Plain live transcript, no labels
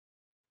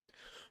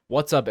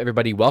What's up,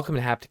 everybody? Welcome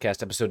to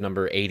Hapticast, episode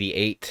number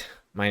 88.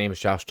 My name is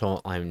Josh Toll.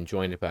 I'm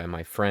joined by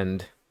my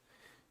friend,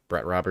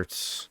 Brett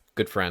Roberts.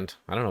 Good friend.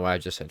 I don't know why I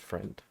just said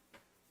friend,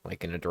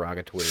 like in a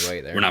derogatory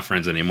way there. We're not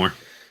friends anymore.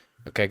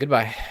 Okay,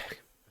 goodbye.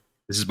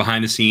 This is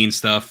behind the scenes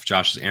stuff.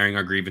 Josh is airing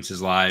our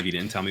grievances live. He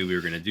didn't tell me we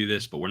were going to do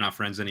this, but we're not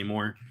friends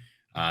anymore.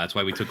 That's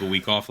why we took a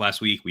week off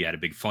last week. We had a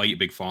big fight, a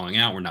big falling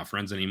out. We're not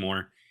friends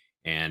anymore.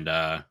 And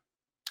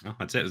well,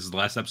 that's it. This is the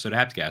last episode of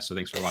Hapticast, so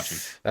thanks for watching.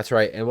 That's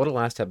right. And what a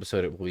last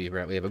episode it will be,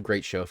 Brett. We have a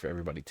great show for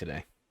everybody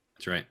today.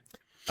 That's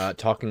right.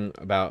 Talking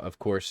about, of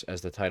course,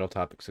 as the title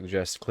topic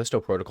suggests, Callisto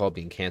Protocol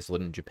being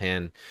canceled in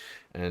Japan,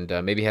 and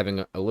maybe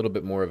having a little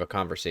bit more of a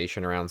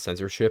conversation around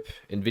censorship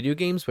in video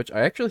games, which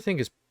I actually think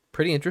is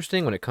pretty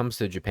interesting when it comes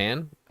to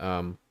Japan.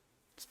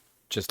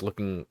 Just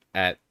looking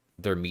at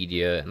their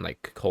media and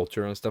like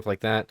culture and stuff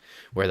like that,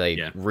 where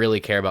they really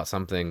care about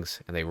some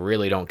things and they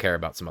really don't care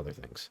about some other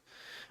things.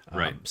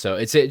 Right. So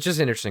it's just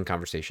an interesting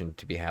conversation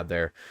to be had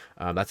there.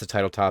 That's the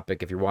title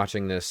topic. If you're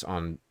watching this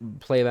on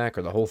playback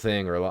or the whole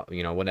thing or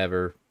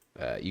whatever,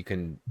 you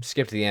can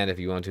skip to the end if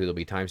you want to. There'll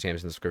be timestamps in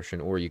the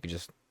description, or you could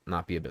just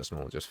not be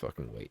abysmal and just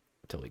fucking wait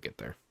until we get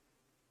there.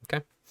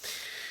 Okay.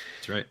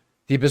 That's right.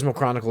 The Abysmal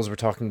Chronicles. We're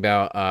talking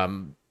about a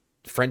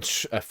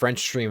French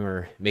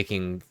streamer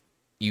making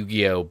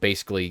Yu-Gi-Oh!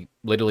 Basically,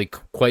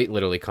 quite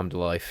literally come to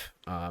life.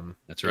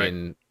 That's right.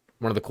 In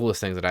one of the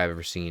coolest things that I've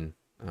ever seen.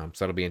 So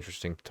that'll be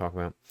interesting to talk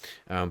about.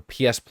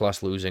 PS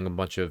Plus losing a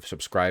bunch of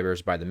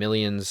subscribers by the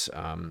millions.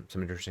 Some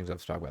interesting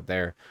stuff to talk about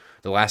there.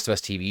 The Last of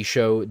Us TV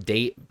show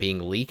date being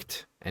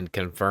leaked and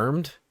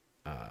confirmed.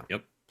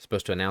 Yep.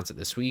 Supposed to announce it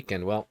this week,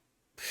 and well,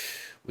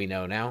 we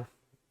know now.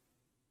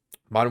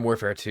 Modern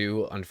Warfare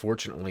 2,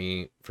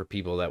 unfortunately, for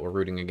people that were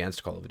rooting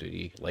against Call of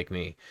Duty, like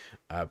me,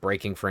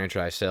 breaking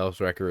franchise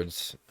sales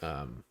records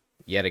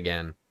yet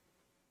again.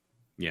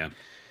 Yeah.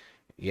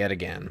 Yet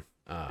again.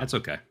 That's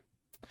okay.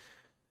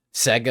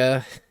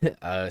 Sega,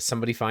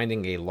 somebody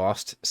finding a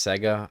lost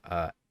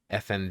Sega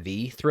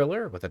FMV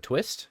thriller with a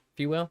twist, if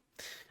you will.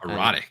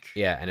 Erotic.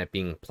 And it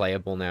being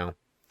playable now.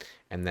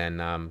 And then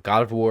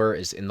God of War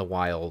is in the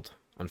wild,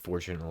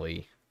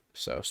 unfortunately.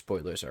 So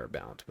spoilers are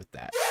abound with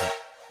that.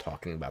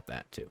 Talking about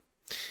that too.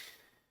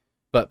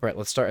 But Brett,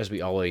 let's start as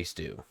we always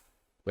do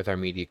with our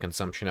media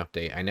consumption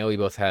update. I know we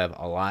both have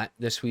a lot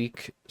this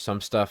week. Some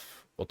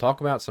stuff we'll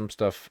talk about, some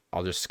stuff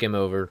I'll just skim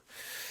over.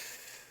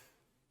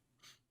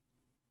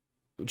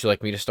 Would you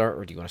like me to start,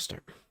 or do you want to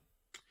start?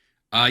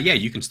 Yeah,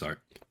 you can start.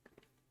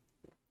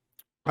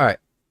 All right.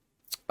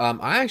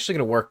 I'm actually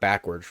going to work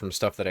backwards from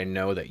stuff that I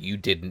know that you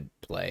didn't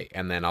play,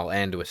 and then I'll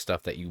end with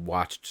stuff that you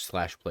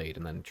watched/played,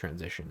 and then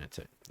transition. That's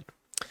it.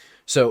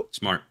 So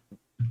Smart.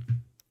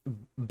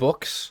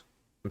 Books.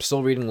 I'm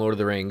still reading Lord of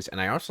the Rings,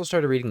 and I also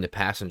started reading The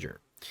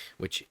Passenger,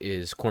 which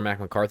is Cormac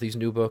McCarthy's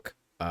new book.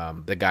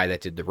 The guy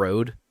that did The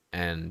Road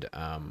and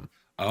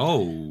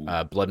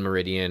Blood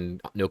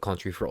Meridian, No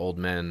Country for Old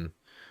Men.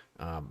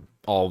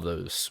 All of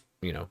those,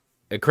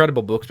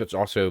 incredible books, but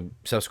also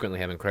subsequently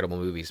have incredible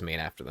movies made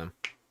after them.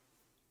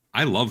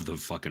 I love The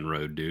fucking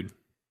Road, dude.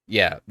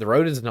 Yeah, The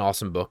Road is an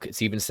awesome book.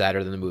 It's even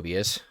sadder than the movie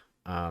is.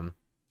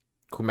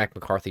 Cormac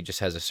McCarthy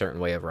just has a certain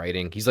way of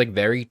writing. He's like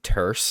very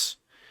terse,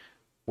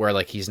 where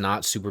like he's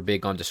not super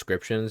big on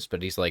descriptions,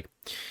 but he's like,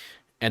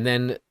 and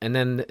then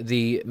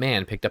the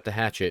man picked up the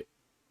hatchet.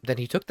 Then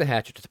he took the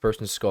hatchet to the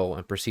person's skull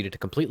and proceeded to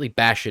completely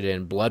bash it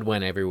in. Blood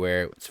went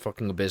everywhere. It's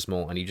fucking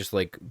abysmal. And he just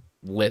like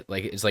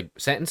it's like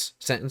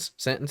sentence.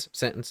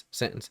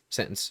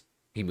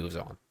 He moves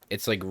on.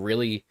 It's like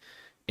really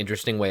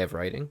interesting way of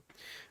writing.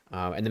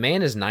 And the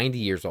man is 90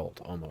 years old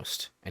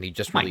almost. And he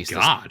just released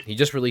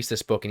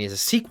this book, and he has a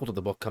sequel to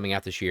the book coming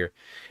out this year.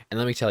 And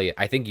let me tell you,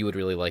 I think you would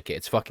really like it.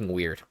 It's fucking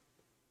weird.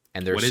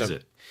 And What is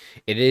it?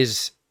 It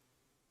is.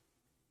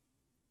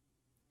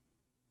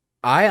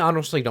 I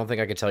honestly don't think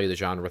I could tell you the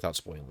genre without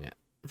spoiling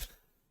it.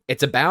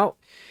 It's about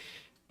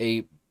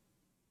a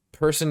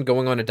person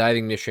going on a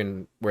diving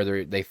mission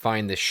where they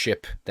find this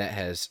ship that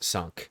has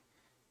sunk.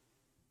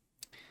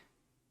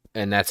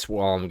 And that's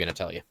all I'm going to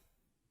tell you.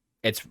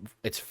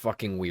 It's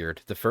fucking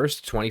weird. The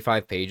first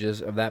 25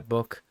 pages of that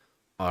book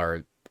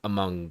are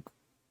among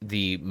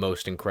the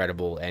most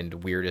incredible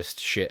and weirdest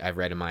shit I've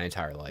read in my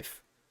entire life.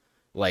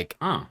 Like,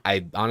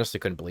 I honestly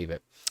couldn't believe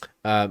it.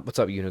 What's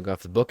up,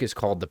 Uniguff? The book is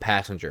called The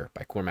Passenger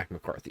by Cormac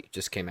McCarthy. It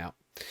just came out.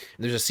 And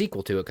there's a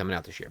sequel to it coming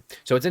out this year.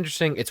 So it's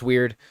interesting. It's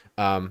weird.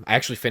 I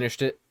actually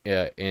finished it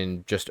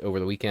in just over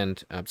the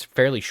weekend. It's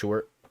fairly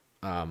short.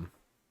 And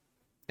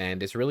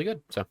it's really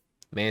good. So,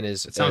 man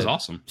is... It sounds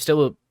awesome.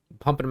 Still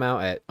pumping him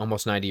out at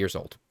almost 90 years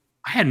old.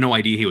 I had no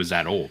idea he was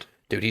that old.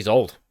 Dude, he's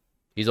old.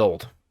 He's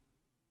old.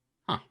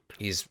 Huh.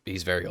 He's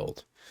very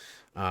old.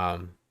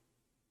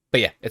 But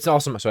yeah, it's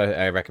awesome, so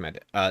I recommend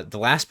it. The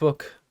last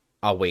book,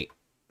 I'll wait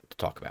to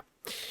talk about.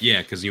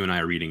 Yeah, because you and I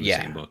are reading the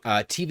same book.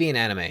 TV and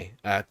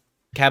anime.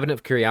 Cabinet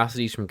of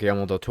Curiosities from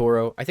Guillermo del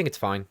Toro. I think it's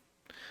fine.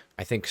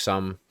 I think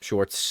some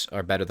shorts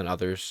are better than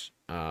others.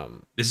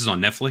 This is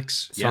on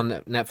Netflix? It's on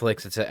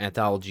Netflix. It's an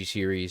anthology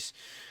series.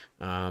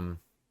 I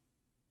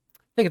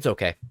think it's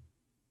okay.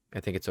 I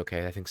think it's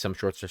okay. I think some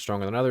shorts are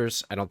stronger than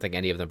others. I don't think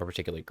any of them are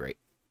particularly great.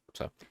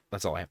 So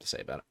that's all I have to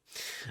say about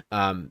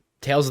it.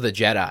 Tales of the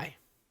Jedi.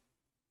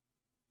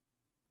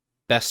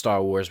 Best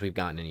Star Wars we've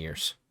gotten in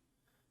years.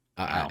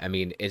 Wow. I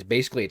mean,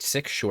 it's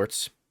 6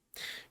 shorts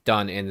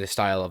done in the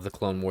style of the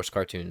Clone Wars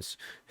cartoons.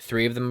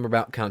 3 of them are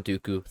about Count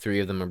Dooku. 3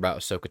 of them are about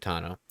Ahsoka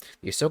Tano.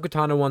 The Ahsoka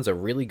Tano ones are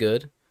really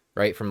good,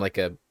 right? From like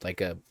a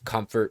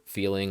comfort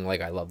feeling,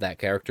 like I love that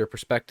character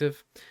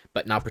perspective,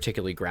 but not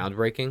particularly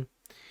groundbreaking.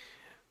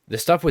 The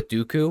stuff with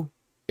Dooku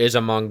is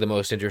among the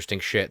most interesting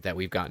shit that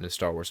we've gotten in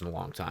Star Wars in a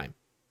long time.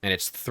 And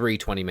it's 3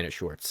 20-minute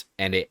shorts.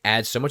 And it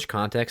adds so much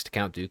context to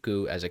Count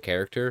Dooku as a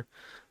character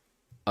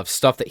of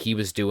stuff that he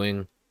was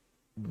doing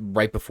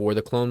right before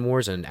the Clone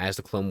Wars and as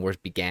the Clone Wars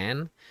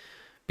began.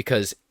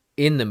 Because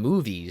in the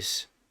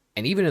movies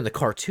and even in the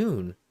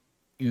cartoon,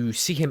 you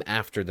see him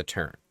after the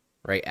turn,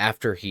 right?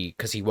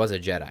 Because he was a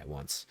Jedi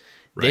once.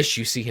 Right. This,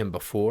 you see him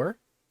before,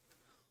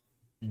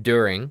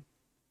 during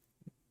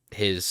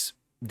his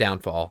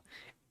downfall,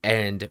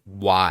 and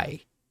why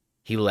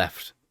he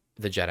left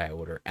the Jedi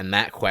Order. And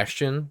that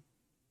question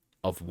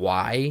of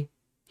why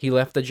he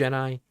left the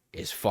Jedi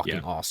is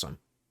fucking awesome.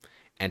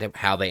 And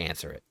how they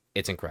answer it.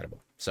 It's incredible.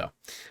 So,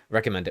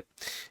 recommend it.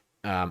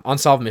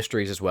 Unsolved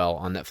Mysteries as well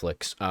on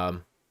Netflix.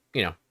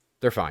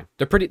 They're fine.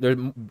 They're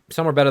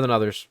some are better than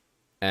others,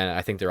 and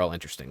I think they're all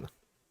interesting.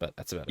 But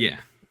that's about it.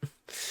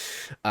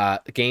 Yeah.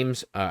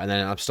 Games, and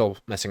then I'm still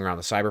messing around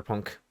with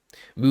Cyberpunk.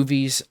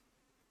 Movies,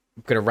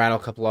 I'm gonna rattle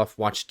a couple off.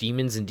 Watch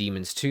Demons and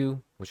Demons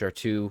 2, which are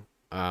 2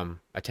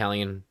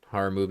 Italian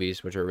horror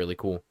movies, which are really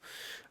cool.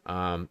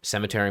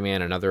 Cemetery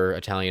Man, another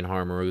Italian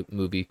horror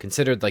movie,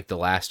 considered like the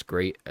last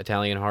great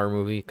Italian horror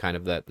movie, kind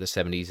of the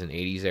 70s and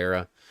 80s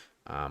era.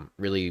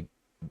 Really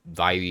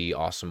vibey,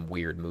 awesome,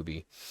 weird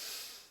movie.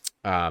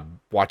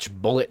 Watch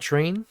Bullet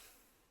Train,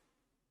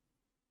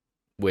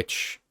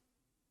 which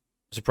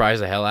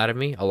surprised the hell out of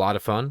me. A lot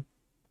of fun.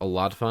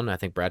 I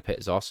think Brad Pitt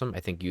is awesome.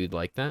 I think you'd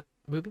like that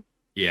movie.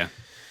 Yeah.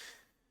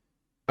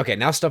 Okay,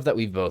 now stuff that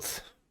we've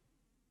both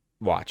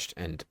watched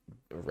and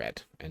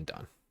read and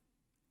done.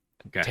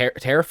 Okay.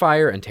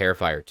 Terrifier and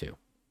Terrifier 2.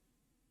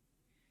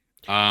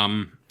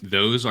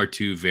 Those are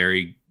 2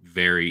 very,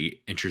 very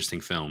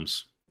interesting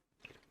films.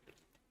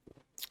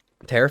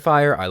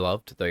 Terrifier, I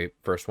loved the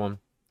first one.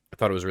 I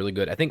thought it was really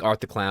good. I think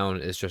Art the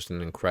Clown is just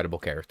an incredible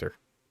character.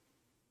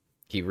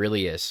 He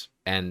really is.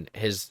 And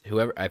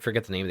whoever, I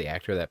forget the name of the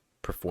actor that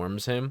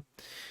performs him.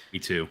 Me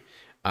too.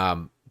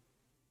 But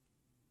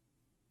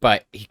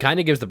he kind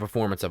of gives the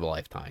performance of a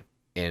lifetime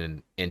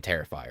in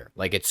Terrifier.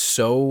 Like, it's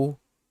so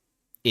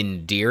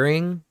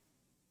endearing,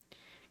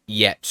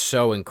 yet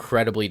so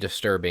incredibly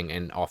disturbing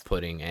and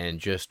off-putting and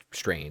just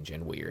strange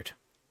and weird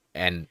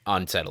and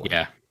unsettling.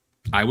 Yeah.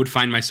 I would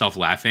find myself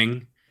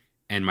laughing,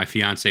 and my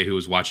fiance, who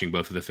was watching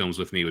both of the films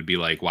with me, would be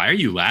like, "Why are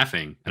you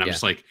laughing?" And I'm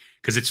just like,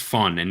 "Because it's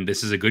fun, and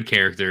this is a good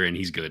character, and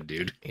he's good,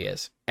 dude." He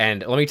is.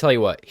 And let me tell you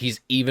what,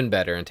 he's even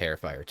better in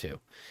Terrifier 2.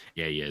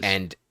 Yeah, he is.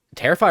 And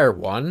Terrifier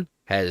 1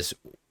 has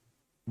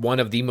one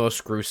of the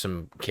most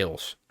gruesome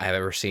kills I've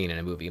ever seen in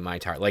a movie in my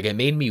entire life. Like, it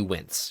made me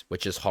wince,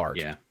 which is hard.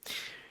 Yeah.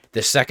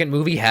 The second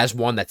movie has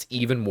one that's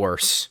even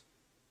worse.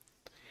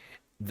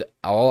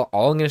 All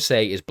I'm going to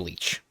say is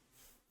Bleach.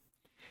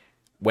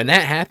 When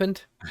that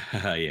happened,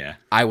 yeah,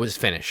 I was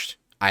finished.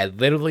 I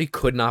literally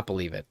could not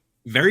believe it.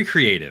 Very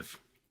creative.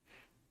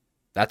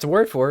 That's a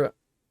word for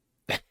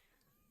it.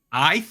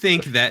 I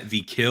think that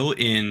the kill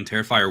in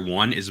Terrifier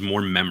 1 is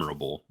more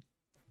memorable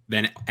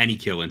than any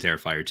kill in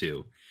Terrifier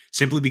 2.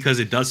 Simply because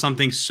it does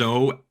something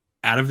so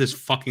out of this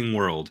fucking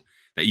world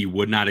that you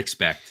would not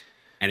expect.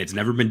 And it's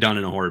never been done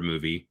in a horror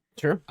movie.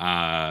 Sure.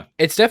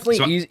 It's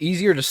definitely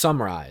easier to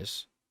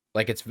summarize.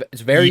 Like, it's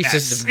very,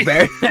 yes.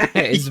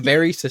 It's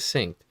very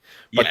succinct.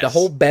 But the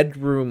whole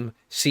bedroom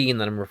scene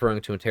that I'm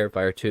referring to in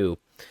Terrifier 2,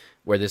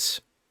 where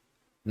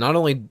not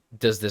only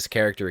does this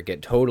character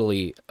get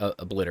totally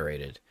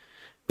obliterated,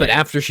 but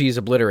after she's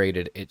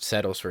obliterated, it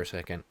settles for a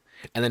second.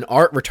 And then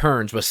Art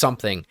returns with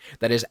something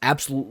that is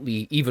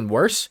absolutely even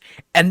worse.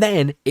 And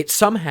then it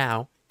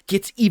somehow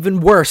gets even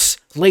worse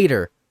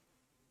later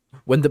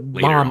when the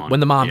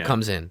mom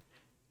comes in.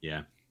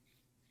 Yeah.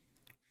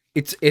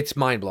 It's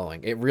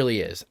mind-blowing. It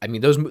really is. I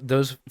mean,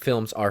 those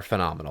films are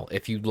phenomenal.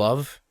 If you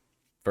love,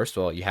 first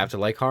of all, you have to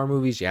like horror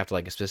movies, you have to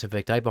like a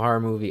specific type of horror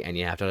movie, and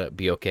you have to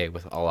be okay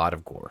with a lot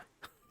of gore.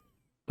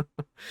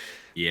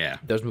 Yeah.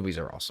 Those movies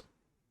are awesome.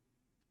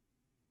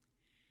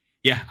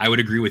 Yeah, I would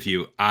agree with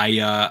you.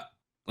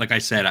 Like I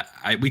said,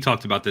 we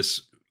talked about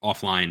this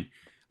offline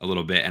a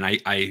little bit, and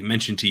I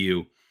mentioned to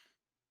you,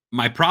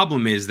 my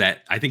problem is that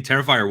I think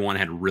Terrifier 1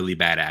 had really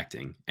bad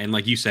acting. And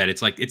like you said, it's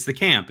the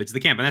camp,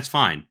 and that's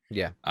fine.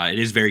 Yeah. It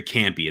is very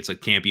campy. It's a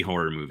campy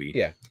horror movie.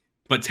 Yeah.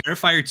 But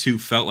Terrifier 2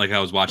 felt like I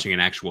was watching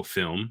an actual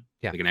film,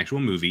 like an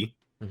actual movie,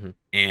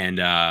 and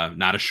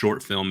not a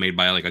short film made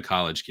by like a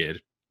college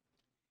kid.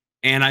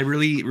 And I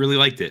really, really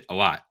liked it a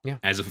lot. Yeah.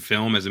 As a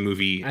film, as a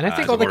movie. And I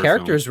think all the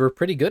characters were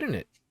pretty good in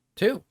it,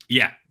 too.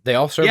 Yeah. They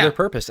all served their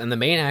purpose. And the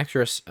main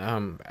actress,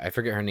 I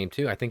forget her name,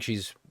 too. I think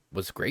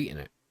was great in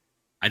it.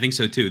 I think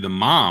so too. The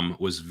mom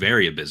was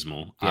very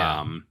abysmal.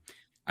 Yeah,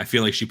 I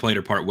feel like she played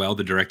her part well.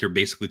 The director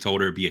basically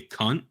told her to be a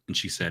cunt, and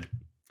she said,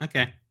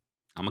 "Okay,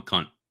 I'm a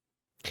cunt."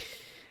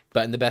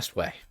 but in the best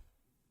way.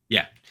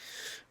 Yeah,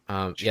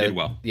 she Yeah, did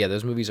well. yeah,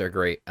 those movies are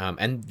great.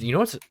 And you know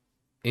what's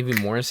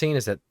even more insane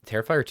is that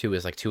Terrifier 2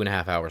 is like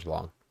 2.5 hours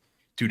long.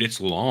 Dude, it's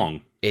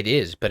long. It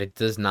is, but it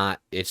does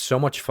not. It's so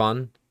much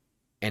fun,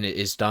 and it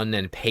is done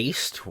and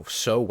paced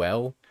so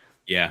well.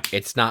 Yeah,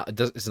 It's not.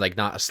 It's like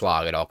not a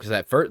slog at all. Because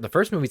the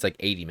first movie's like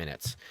 80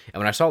 minutes, and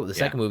when I saw that the yeah.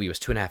 second movie was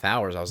 2.5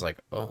 hours, I was like,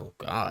 oh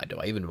god, do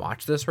I even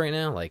watch this right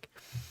now? Like,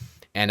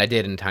 and I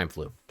did, and time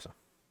flew. So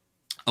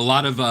A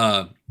lot of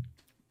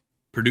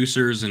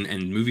producers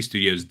and movie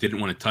studios didn't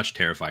want to touch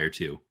Terrifier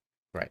 2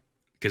 right,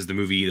 because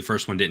the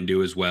first one didn't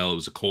do as well. It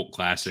was a cult sure.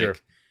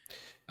 classic.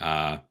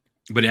 Uh,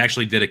 but it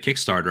actually did a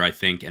Kickstarter, I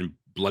think, and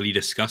Bloody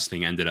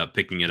Disgusting ended up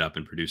picking it up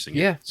and producing it.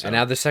 Yeah, and So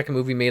now the second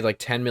movie made like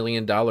 $10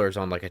 million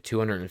on like a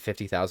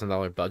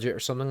 $250,000 budget or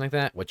something like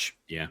that, which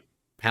yeah,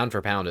 pound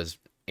for pound is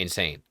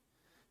insane.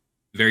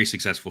 very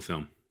successful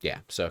film. Yeah,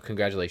 so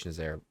congratulations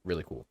there.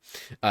 Really cool.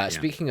 Yeah.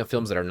 Speaking of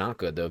films that are not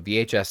good though,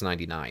 VHS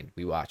 99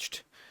 we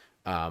watched.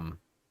 Um,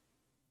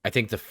 I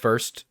think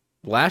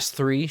last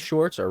three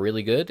shorts are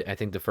really good. I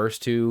think the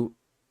first two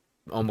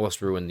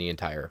almost ruined the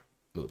entire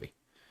movie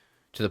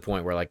to the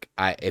point where like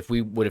if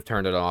we would have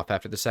turned it off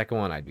after the second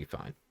one, I'd be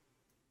fine.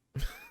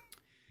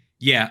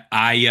 Yeah,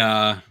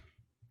 I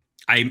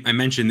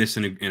mentioned this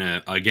in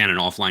a again an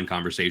offline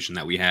conversation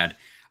that we had.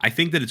 I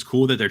think that it's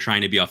cool that they're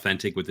trying to be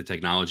authentic with the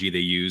technology they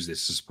use.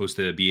 This is supposed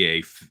to be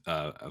a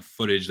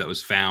footage that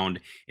was found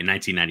in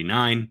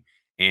 1999,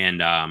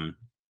 and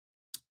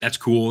that's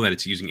cool that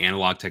it's using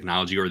analog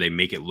technology or they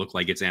make it look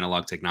like it's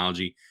analog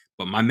technology.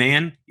 But my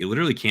man, you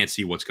literally can't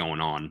see what's going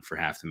on for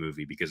half the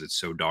movie because it's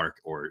so dark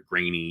or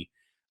grainy.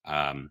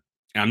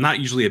 And I'm not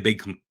usually a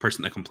big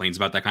person that complains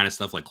about that kind of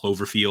stuff, like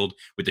Cloverfield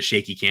with the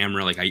shaky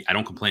camera. Like I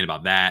don't complain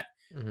about that.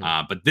 Hmm.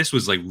 But this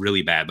was like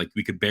really bad. Like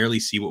we could barely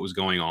see what was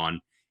going on,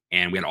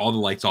 and we had all the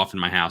lights off in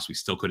my house. We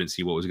still couldn't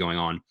see what was going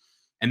on.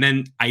 And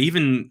then I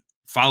even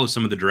follow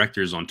some of the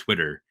directors on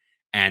Twitter,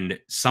 and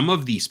some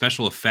of the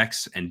special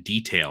effects and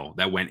detail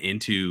that went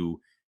into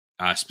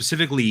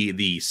specifically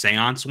the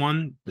seance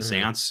one, the Hmm.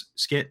 seance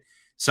skit.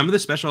 Some of the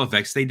special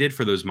effects they did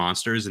for those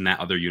monsters in that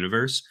other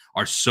universe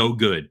are so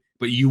good,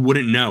 but you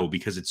wouldn't know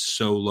because it's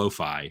so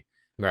lo-fi.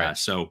 Right.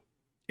 So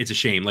it's a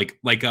shame. What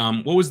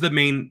was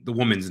the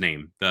woman's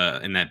name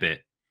in that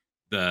bit,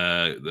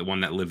 the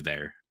one that lived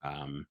there?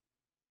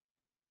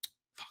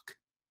 Fuck,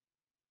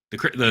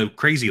 the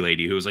crazy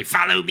lady who was like,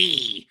 "Follow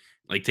me,"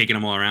 like taking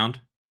them all around.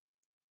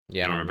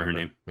 Yeah, I I don't don't remember her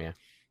remember. name. Yeah,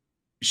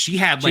 She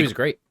had she like was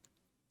great.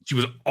 she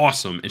was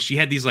awesome, and she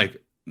had these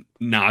like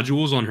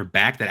nodules on her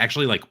back that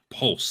actually like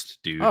pulsed,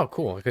 dude. Oh,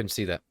 cool. I couldn't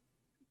see that.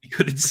 You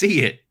couldn't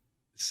see it.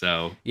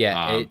 So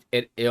Yeah,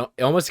 it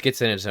almost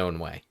gets in its own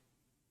way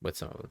with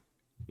some of them.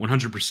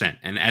 100%.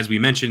 And as we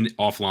mentioned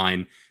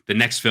offline, the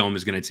next film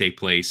is going to take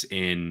place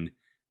in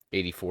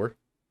 84,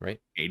 right?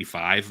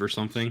 85 or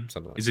something.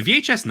 Something like Is it that.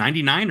 VHS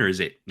 99 or is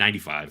it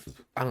 95?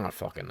 I don't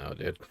fucking know,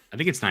 dude. I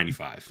think it's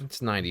 95.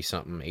 It's 90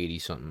 something, 80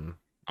 something.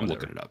 I'm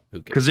Whatever. looking it up.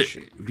 Who Because gives a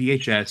it shit?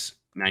 VHS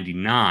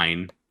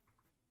 99,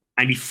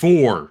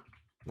 94.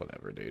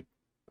 Whatever, dude.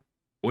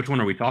 Which one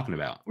are we talking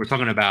about? We're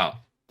talking about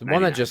The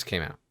one that 99. just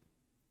came out.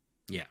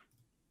 Yeah.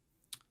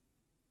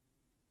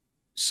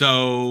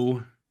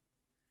 So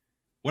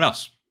what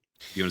else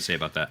do you want to say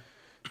about that?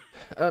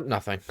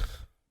 Nothing.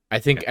 I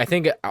Okay.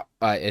 think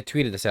I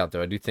tweeted this out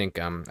though. I do think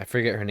I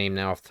forget her name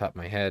now off the top of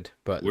my head,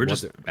 but We're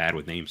just bad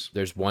with names.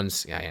 there's one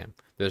I am.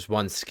 There's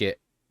one skit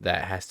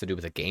that has to do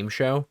with a game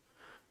show,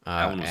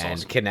 That one was and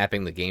awesome.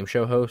 kidnapping the game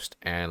show host.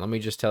 And let me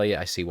just tell you,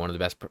 I see one of the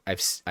best.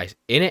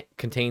 In it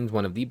contains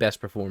one of the best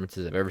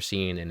performances I've ever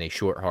seen in a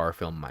short horror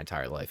film in my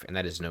entire life, and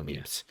that is no Yeah.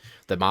 memes.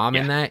 The mom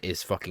in Yeah. that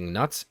is fucking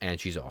nuts, and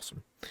she's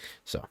awesome.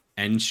 So,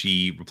 And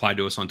she replied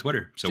to us on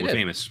Twitter. So she we're did.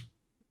 famous.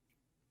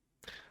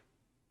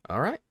 All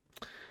right.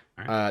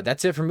 All right.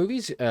 That's it for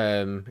movies.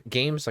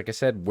 Games, like I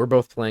said, we're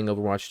both playing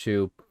Overwatch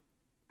 2.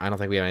 I don't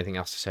think we have anything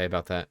else to say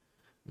about that,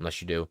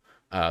 unless you do.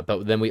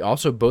 But then we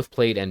also both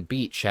played and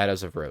beat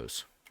Shadows of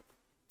Rose,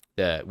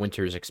 the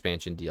Winter's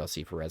expansion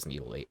DLC for Resident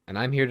Evil 8. And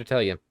I'm here to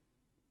tell you,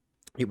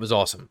 it was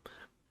awesome.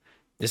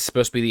 This is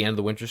supposed to be the end of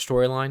the Winter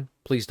storyline.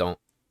 Please don't.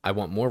 I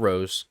want more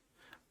Rose.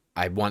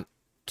 I want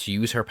to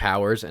use her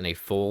powers in a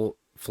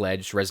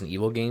full-fledged Resident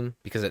Evil game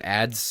because it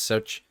adds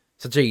such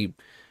a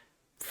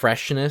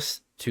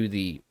freshness to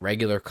the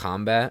regular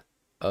combat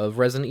of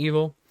Resident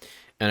Evil.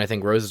 And I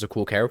think Rose is a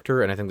cool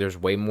character, and I think there's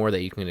way more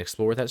that you can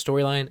explore with that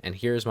storyline. And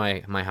here's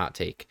my hot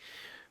take.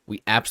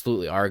 We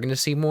absolutely are going to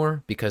see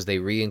more because they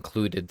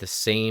re-included the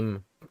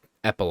same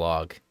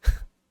epilogue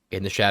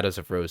in the Shadows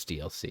of Rose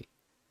DLC.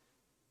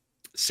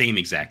 Same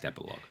exact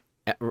epilogue.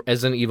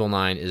 Resident Evil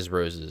 9 is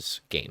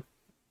Rose's game.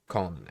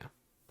 Calling it now.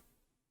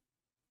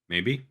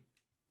 Maybe.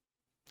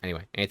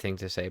 Anyway, anything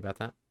to say about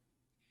that?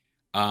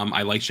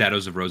 I like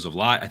Shadows of Rose a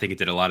lot. I think it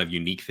did a lot of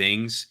unique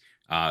things.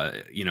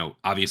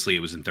 Obviously it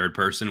was in third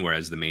person,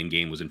 whereas the main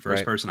game was in first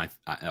Right. person.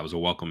 That was a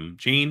welcome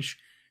change.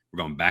 We're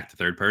going back to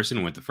third person.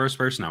 We went to first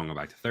person. Now we're going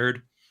back to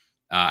third.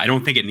 I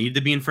don't think it needed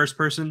to be in first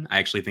person. I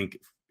actually think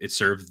it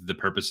served the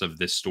purpose of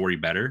this story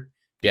better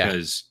Yeah.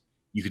 because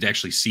you could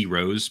actually see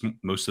Rose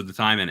most of the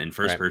time, and in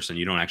first Right. person,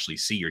 you don't actually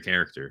see your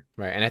character.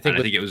 Right. And I And think I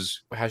with think it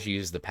was, how she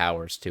used the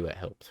powers too, it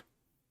helped.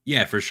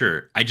 yeah, for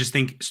sure. I just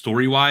think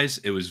story wise,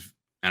 it was,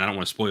 and I don't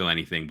want to spoil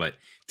anything, but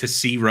to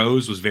see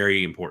Rose was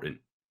very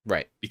important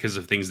Right. because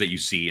of things that you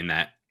see in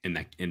the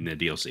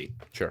DLC.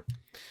 Sure.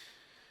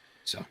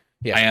 So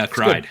Yeah. I It's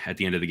cried good. at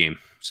the end of the game.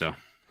 So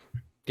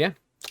Yeah.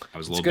 I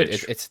was a It's little good.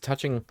 bitch. It's a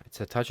touching. It's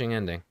a touching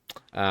ending.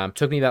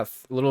 Took me about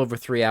a little over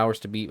 3 hours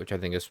to beat, which I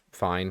think is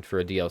fine for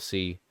a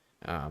DLC.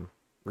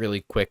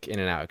 Really quick in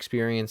and out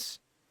experience.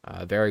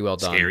 Very well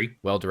done. Scary.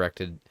 Well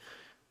directed.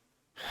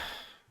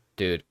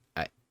 Dude,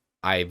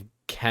 I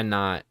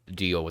cannot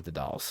deal with the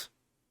dolls.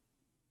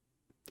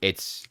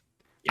 It's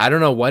Yeah. I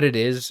don't know what it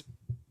is,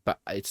 but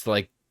it's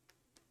like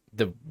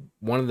the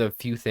one of the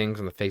few things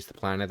on the face of the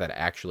planet that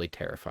actually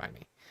terrify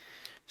me.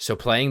 So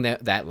playing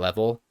that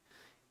level,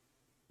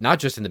 not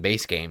just in the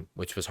base game,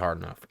 which was hard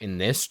enough, in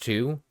this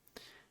too.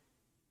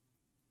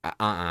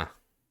 Yeah.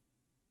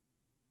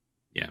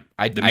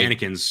 I The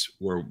mannequins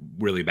were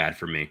really bad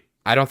for me.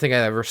 I don't think I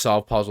ever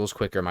solved puzzles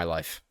quicker in my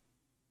life.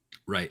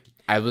 Right.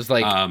 I was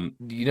like,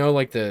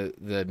 like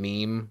the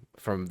meme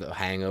from The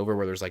Hangover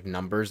where there's like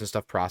numbers and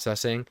stuff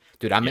processing.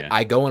 Dude, Yeah.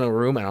 I go in a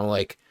room and I'm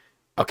like,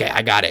 okay,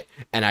 I got it,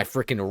 and I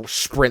freaking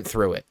sprint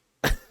through it.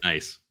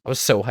 Nice. I was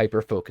so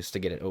hyper focused to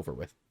get it over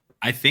with.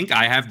 I think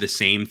I have the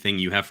same thing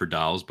you have for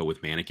dolls, but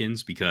with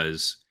mannequins,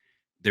 because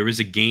there was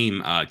a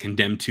game,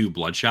 Condemned 2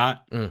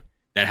 Bloodshot,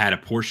 that had a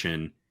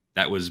portion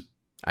that was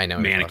I know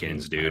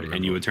mannequins, dude.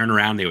 And you would turn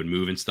around, they would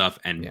move and stuff.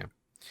 And yeah.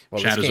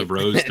 Well, Shadows of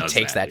Rose does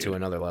takes that dude. to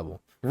another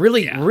level.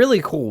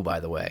 Really cool, by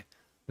the way.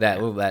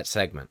 That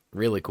segment,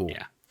 really cool.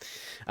 Yeah.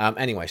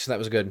 Anyway, so that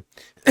was good.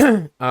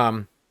 And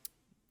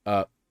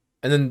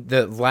then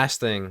the last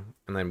thing,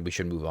 and then we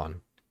should move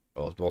on.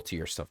 Well, to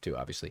your stuff too,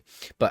 obviously.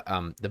 But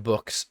the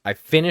books, I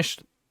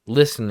finished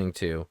listening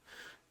to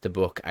the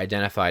book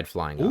Identified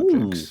Flying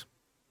Objects.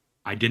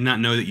 I did not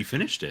know that you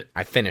finished it.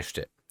 I finished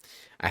it.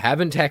 I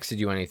haven't texted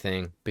you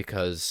anything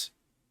because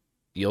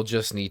you'll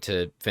just need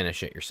to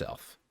finish it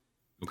yourself.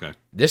 Okay.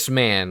 This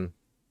man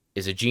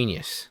is a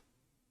genius.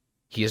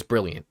 He is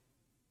brilliant.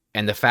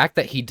 And the fact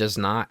that he does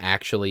not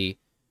actually...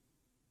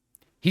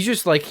 He's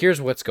just like,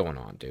 here's what's going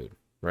on, dude.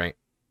 Right?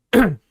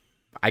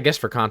 I guess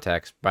for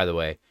context, by the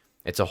way,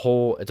 it's a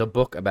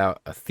book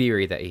about a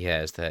theory that he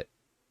has that...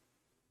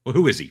 Well,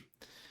 who is he?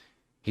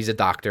 He's a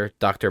doctor,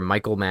 Dr.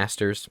 Michael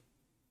Masters.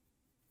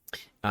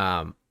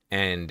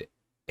 And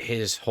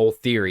his whole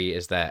theory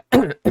is that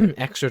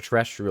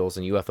extraterrestrials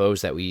and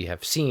UFOs that we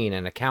have seen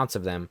and accounts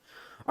of them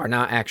are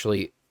not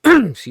actually...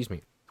 excuse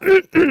me.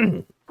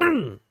 Flemmy.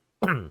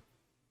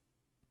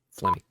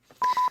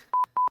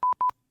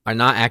 Are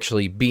not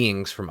actually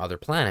beings from other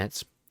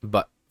planets,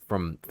 but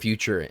from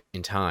future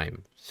in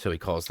time. So he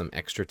calls them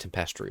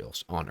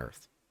extraterrestrials on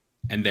Earth.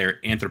 And they're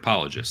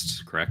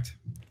anthropologists, correct?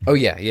 Oh,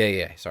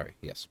 yeah. Sorry,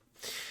 yes.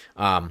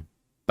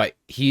 But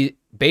he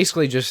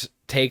basically just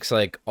takes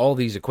like all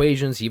these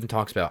equations. He even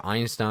talks about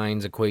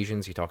Einstein's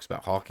equations. He talks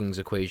about Hawking's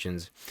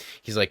equations.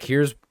 He's like,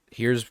 here's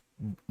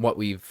what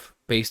we've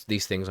based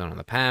these things on in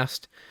the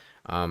past,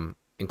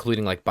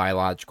 including like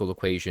biological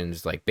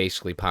equations, like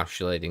basically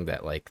postulating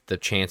that like the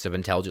chance of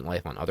intelligent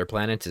life on other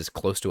planets is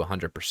close to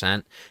 100%.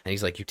 And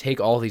he's like, you take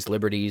all these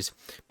liberties,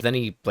 but then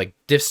he like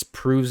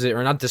disproves it,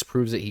 or not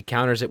disproves it. He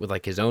counters it with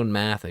like his own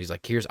math. And he's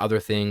like, here's other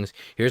things.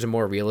 Here's a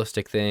more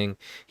realistic thing.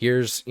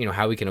 Here's,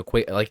 how we can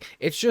equate. Like,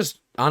 it's just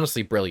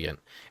honestly brilliant.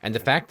 And the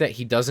fact that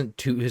he doesn't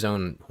toot his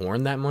own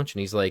horn that much, and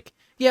he's like,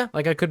 yeah,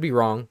 like I could be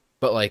wrong,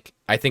 but like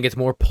I think it's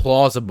more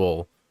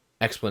plausible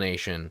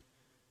explanation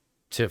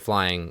to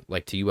flying,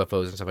 like to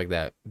UFOs and stuff like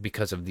that,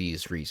 because of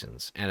these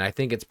reasons. And I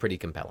think it's pretty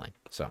compelling.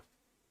 So,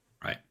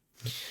 right.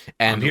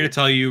 And I'm here to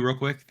tell you real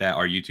quick that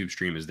our YouTube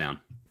stream is down.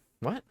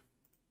 What?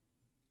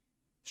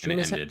 Stream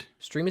ended.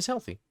 Stream is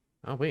healthy.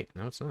 Oh wait,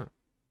 no, it's not.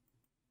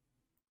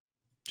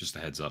 Just a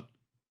heads up.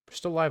 We're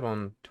still live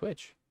on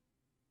Twitch.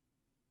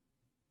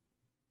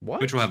 What?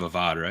 Twitch will have a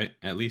VOD, right?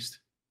 At least.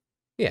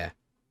 Yeah.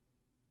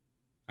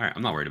 All right,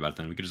 I'm not worried about it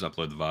then. We could just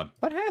upload the VOD.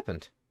 What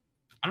happened?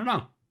 I don't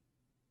know.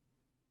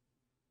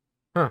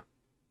 Huh.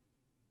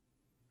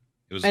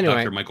 It was Anyway.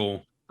 Dr.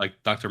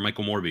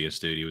 Michael Morbius,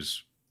 dude.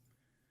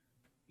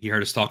 He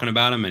heard us talking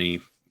about him, and he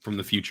from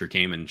the future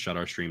came and shut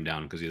our stream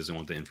down because he doesn't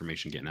want the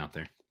information getting out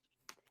there.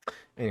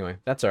 Anyway,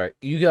 that's all right.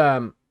 You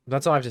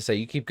that's all I have to say.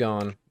 You keep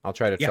going. I'll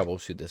try to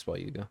troubleshoot this while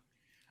you go.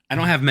 I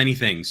don't have many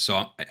things,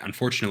 so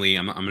unfortunately,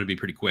 I'm going to be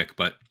pretty quick.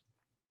 But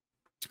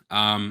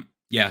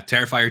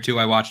Terrifier 2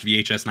 I watched,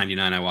 VHS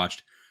 99 I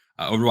watched,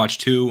 Overwatch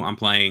 2 I'm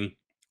playing,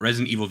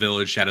 Resident Evil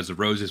Village, Shadows of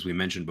Roses we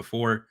mentioned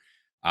before.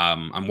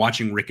 I'm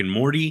watching Rick and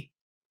Morty.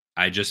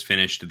 I just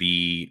finished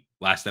the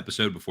last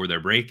episode before their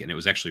break, and it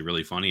was actually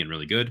really funny and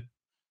really good.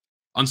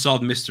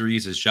 Unsolved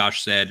Mysteries, as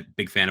Josh said,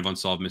 big fan of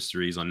Unsolved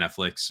Mysteries on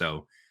Netflix,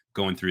 so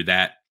going through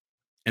that.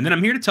 And then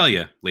I'm here to tell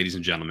you, ladies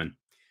and gentlemen,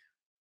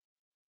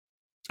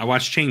 I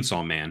watched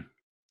Chainsaw Man,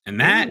 And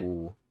that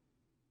Ooh,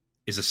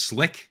 is a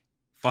slick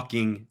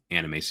fucking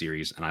anime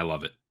series, and I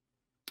love it.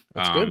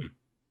 that's good. Um,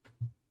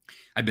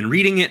 I've been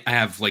reading it. I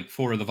have like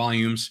 4 of the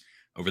volumes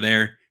over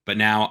there, but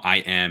now I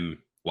am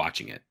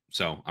watching it.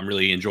 So I'm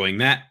really enjoying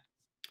that.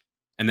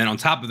 And then on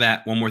top of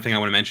that, one more thing I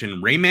want to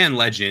mention, Rayman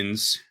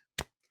Legends.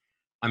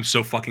 I'm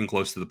so fucking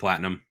close to the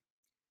platinum.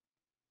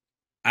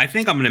 I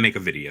think I'm going to make a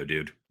video,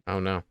 dude. Oh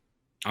no.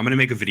 I'm going to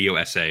make a video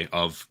essay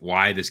of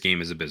why this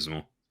game is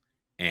abysmal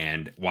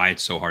and why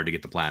it's so hard to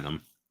get the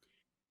platinum.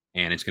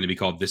 And it's going to be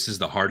called "This is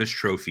the hardest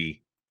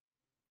trophy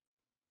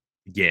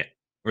to get,"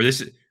 or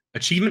 "This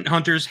achievement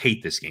hunters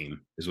hate this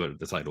game" is what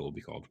the title will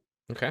be called.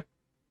 Okay.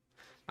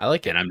 I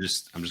like And it. I'm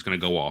just going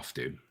to go off,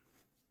 dude.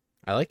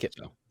 I like it.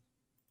 So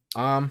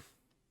Um,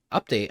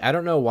 update. I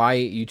don't know why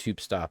YouTube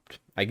stopped.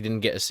 I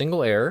didn't get a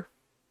single error.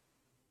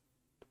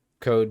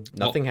 Code,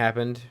 well, nothing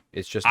happened.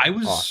 It's just I off.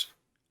 was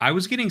I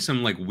was getting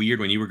some like weird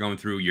when you were going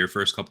through your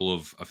first couple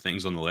of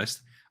things on the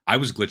list. I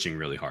was glitching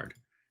really hard.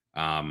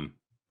 Um,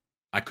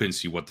 I couldn't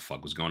see what the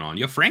fuck was going on.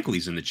 Yo,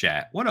 Frankly's in the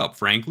chat. What up,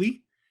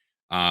 Frankly?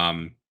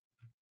 Um,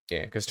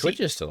 Yeah, because Twitch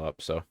see, is still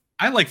up. So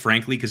I like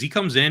Frankly because he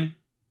comes in,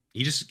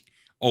 he just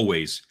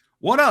always,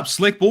 what up,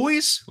 slick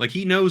boys? Like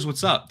he knows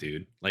what's up,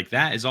 dude. Like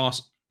that is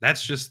awesome.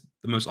 That's just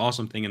the most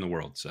awesome thing in the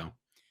world. So,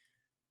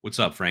 what's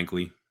up,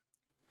 Frankly?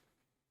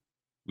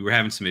 We were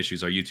having some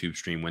issues. Our YouTube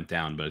stream went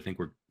down, but I think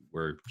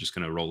we're just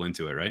gonna roll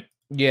into it, right?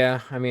 yeah,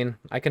 I mean,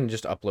 I can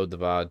just upload the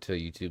VOD to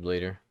YouTube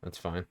later. That's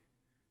fine.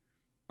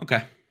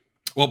 Okay.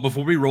 Well,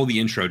 before we roll the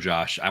intro,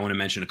 Josh, I want to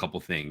mention a couple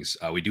things.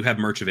 We do have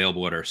merch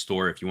available at our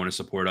store. If you want to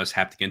support us,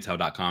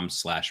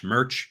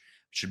 hapticintel.com/merch.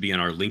 Should be on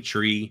our link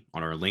tree,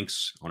 on our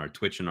links, on our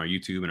Twitch and our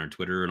YouTube and our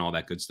Twitter and all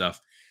that good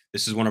stuff.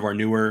 This is one of our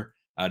newer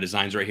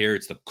designs right here.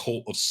 It's the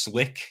Cult of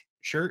Slick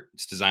shirt.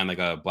 It's designed like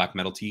a black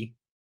metal tee.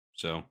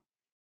 So if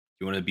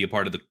you want to be a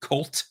part of the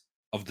Cult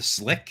of the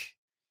Slick,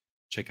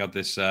 check out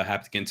this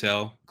Haptic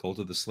Intel Cult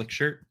of the Slick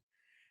shirt.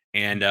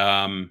 And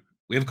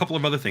we have a couple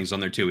of other things on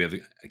there too. We have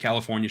a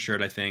California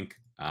shirt, I think.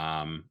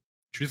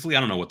 Truthfully, I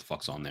don't know what the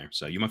fuck's on there.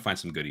 So you might find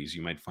some goodies.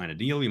 You might find a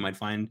deal. You might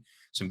find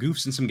some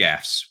goofs and some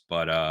gaffs.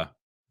 But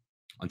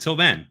until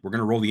then, we're going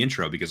to roll the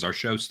intro because our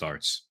show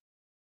starts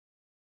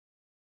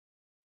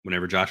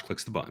whenever Josh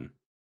clicks the button.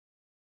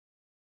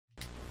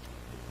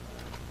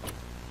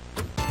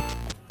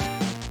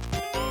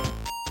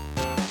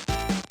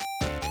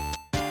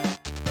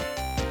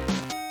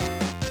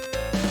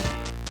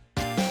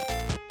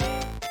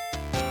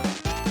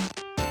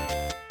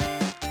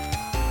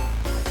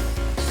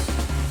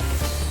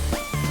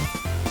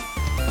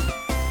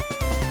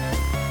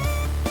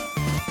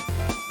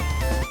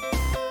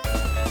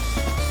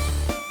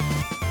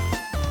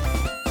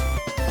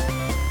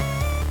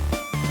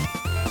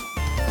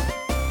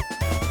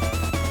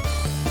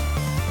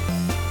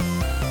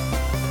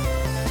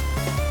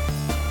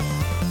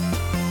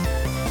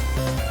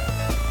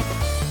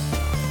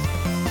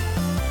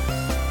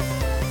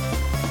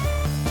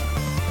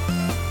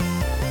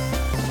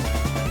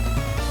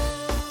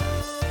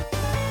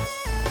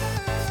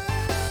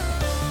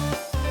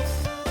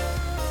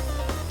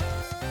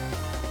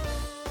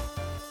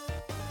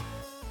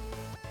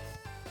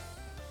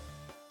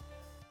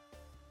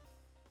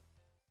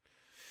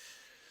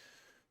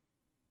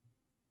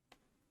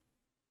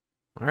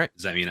 All right.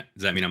 Does that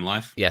mean I'm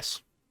live?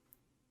 Yes.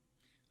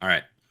 All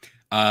right.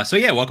 So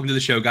yeah, welcome to the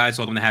show, guys.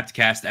 Welcome to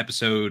Hapticast,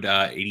 episode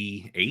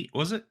 88.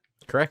 Was it?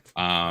 Correct.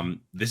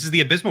 This is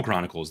the Abysmal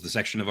Chronicles, the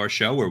section of our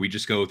show where we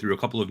just go through a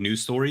couple of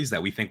news stories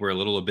that we think were a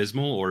little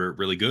abysmal or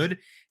really good,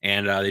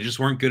 and they just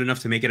weren't good enough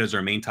to make it as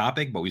our main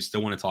topic, but we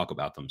still want to talk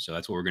about them. So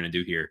that's what we're going to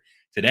do here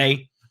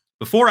today.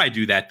 Before I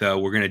do that, though,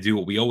 we're going to do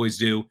what we always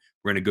do.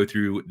 We're going to go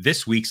through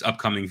this week's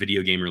upcoming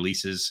video game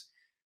releases.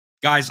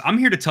 Guys, I'm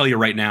here to tell you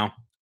right now,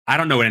 I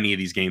don't know what any of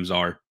these games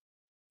are.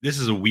 This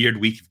is a weird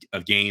week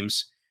of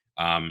games.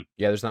 Yeah,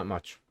 there's not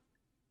much.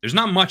 There's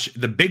not much.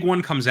 The big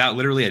one comes out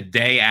literally a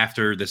day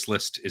after this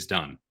list is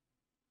done,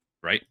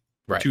 right?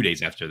 Or Right. 2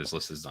 days after this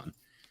list is done.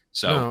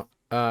 So,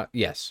 Yes.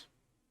 Yes.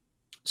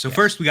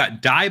 first we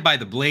got Die by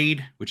the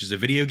Blade, which is a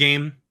video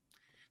game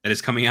that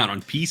is coming out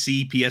on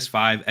PC,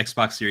 PS5,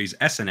 Xbox Series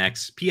S and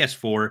X,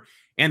 PS4,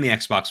 and the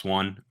Xbox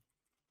One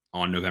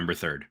on November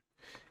 3rd.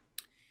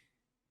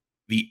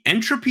 The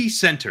Entropy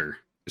Center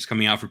is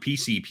coming out for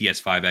PC,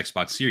 PS5,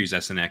 Xbox Series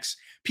S and X,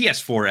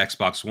 PS4,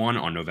 Xbox One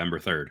on November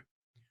 3rd.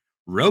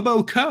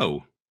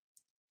 RoboCo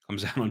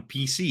comes out on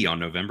PC on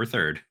November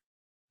 3rd.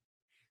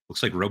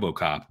 Looks like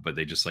RoboCop, but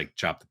they just like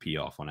chopped the P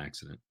off on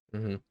accident.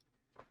 Mm-hmm.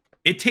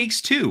 It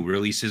Takes Two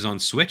releases on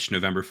Switch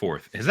November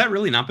 4th. Has that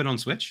really not been on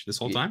Switch this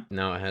whole time?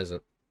 No, it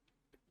hasn't.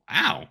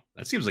 Wow.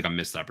 That seems like a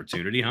missed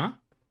opportunity, huh?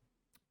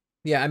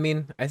 Yeah, I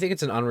mean, I think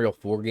it's an Unreal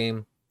 4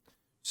 game.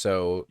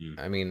 So, Mm.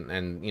 I mean,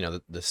 and, you know,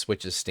 the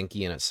Switch is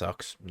stinky and it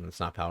sucks and it's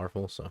not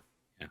powerful. So,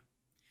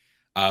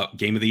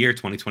 Game of the Year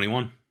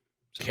 2021.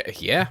 So.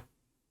 Yeah.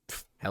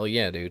 Hell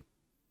yeah, dude.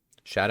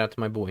 Shout out to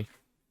my boy.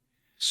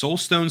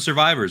 Soulstone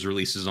Survivors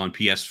releases on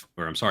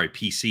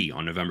PC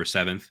on November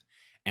 7th.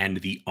 And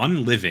The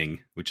Unliving,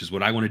 which is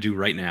what I want to do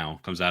right now,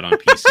 comes out on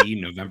PC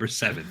November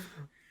 7th.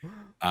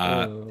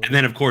 And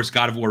then, of course,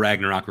 God of War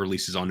Ragnarok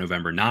releases on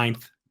November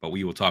 9th, but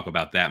we will talk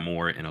about that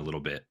more in a little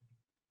bit.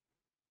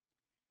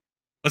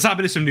 Let's hop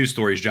into some news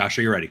stories. Josh,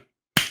 are you ready?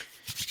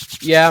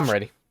 Yeah, I'm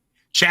ready.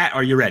 Chat,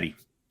 are you ready?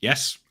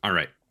 Yes? All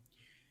right.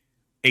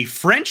 A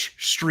French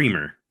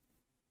streamer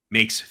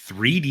makes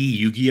 3D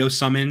Yu-Gi-Oh!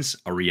 Summons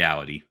a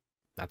reality.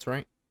 That's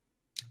right.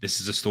 This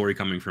is a story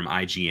coming from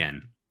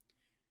IGN.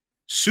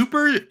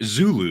 Super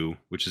Zulu,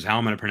 which is how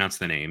I'm going to pronounce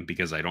the name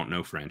because I don't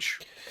know French.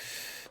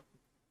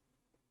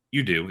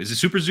 You do. Is it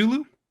Super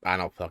Zulu? I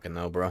don't fucking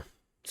know, bro.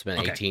 It's been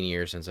Okay. 18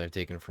 years since I've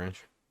taken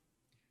French.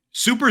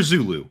 Super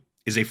Zulu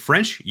is a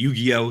French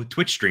Yu-Gi-Oh!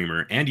 Twitch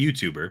streamer and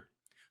YouTuber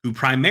who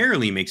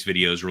primarily makes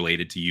videos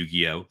related to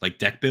Yu-Gi-Oh! Like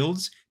deck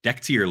builds,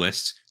 deck tier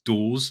lists,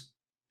 duels,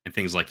 and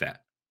things like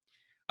that.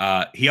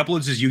 He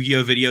uploads his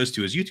Yu-Gi-Oh! Videos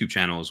to his YouTube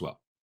channel as well.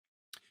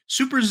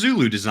 Super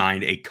Zulu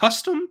designed a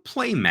custom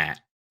play mat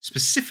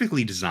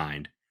specifically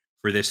designed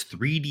for this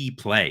 3D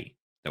play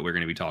that we're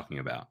going to be talking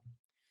about.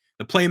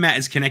 The playmat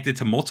is connected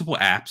to multiple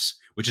apps,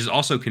 which is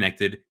also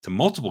connected to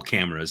multiple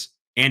cameras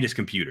and his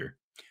computer.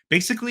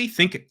 Basically,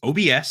 think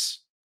OBS,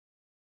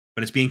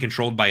 but it's being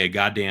controlled by a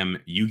goddamn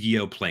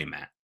Yu-Gi-Oh!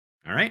 Playmat.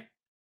 All right?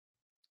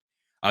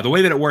 The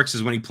way that it works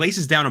is when he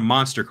places down a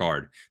monster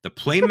card, the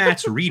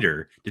playmat's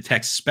reader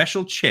detects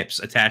special chips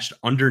attached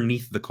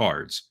underneath the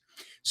cards.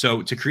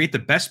 So to create the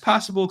best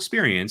possible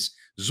experience,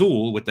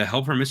 Zool, with the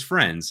help from his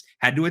friends,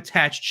 had to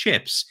attach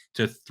chips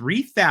to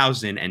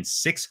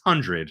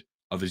 3,600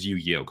 of his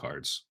Yu-Gi-Oh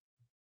cards.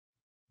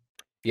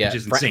 Yeah, which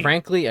is insane.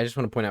 Frankly, I just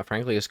want to point out,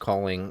 Frankly is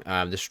calling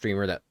the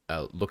streamer that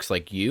looks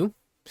like you.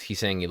 He's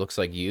saying he looks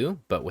like you,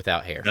 but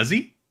without hair. Does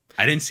he?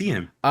 I didn't see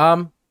him.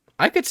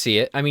 I could see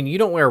it. I mean, you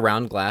don't wear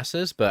round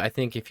glasses, but I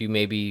think if you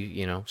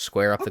maybe,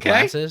 square up the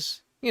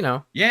glasses,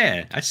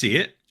 Yeah, I see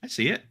it.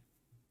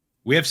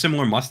 We have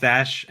similar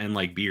mustache and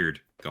like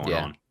beard going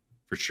on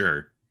for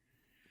sure.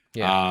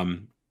 Yeah.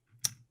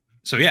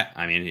 So yeah,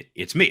 I mean,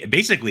 it's me.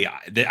 Basically,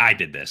 I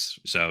did this.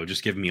 So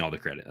just give me all the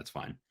credit. That's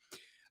fine.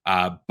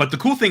 But the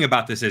cool thing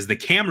about this is the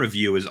camera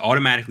view is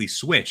automatically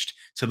switched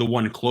to the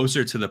one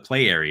closer to the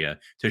play area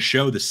to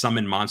show the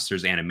summon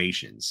monsters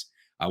animations.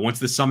 Once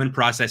the summon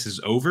process is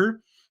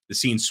over, the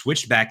scene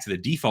switched back to the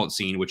default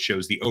scene, which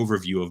shows the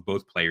overview of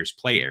both players'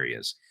 play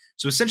areas.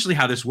 So essentially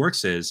how this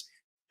works is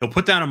he'll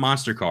put down a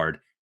monster card.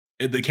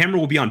 The camera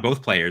will be on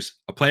both players.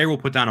 A player will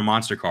put down a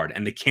monster card,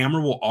 and the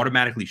camera will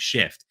automatically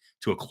shift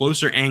to a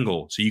closer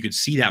angle so you could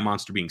see that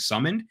monster being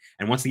summoned.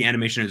 And once the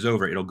animation is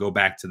over, it'll go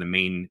back to the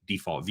main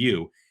default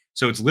view.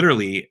 So it's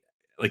literally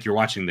like you're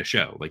watching the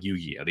show, like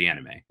Yu-Gi-Oh, the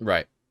anime.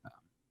 Right.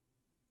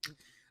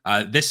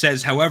 This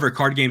says, however,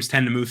 card games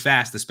tend to move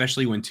fast,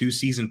 especially when two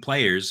seasoned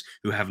players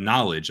who have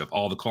knowledge of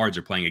all the cards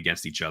are playing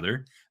against each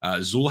other.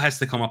 Zool has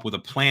to come up with a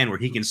plan where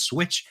he can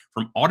switch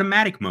from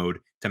automatic mode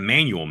to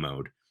manual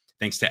mode,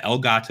 thanks to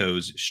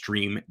Elgato's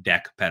Stream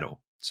Deck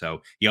pedal.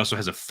 So he also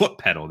has a foot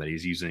pedal that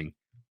he's using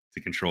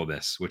to control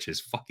this, which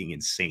is fucking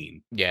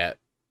insane. Yeah.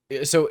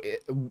 So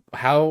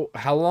how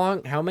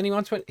many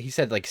months went? He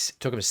said like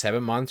took him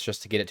 7 months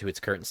just to get it to its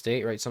current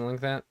state, right? Something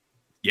like that.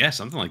 Yeah,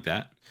 something like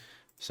that.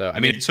 So I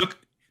mean,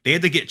 they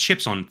had to get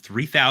chips on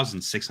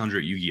 3,600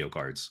 Yu-Gi-Oh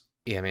cards.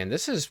 Yeah, man,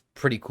 this is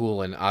pretty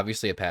cool and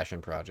obviously a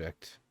passion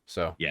project.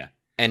 So yeah,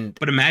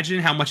 but imagine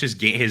how much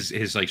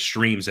his like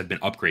streams have been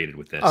upgraded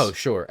with this. Oh,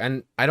 sure.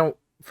 And I don't,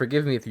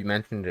 forgive me if you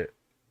mentioned it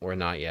or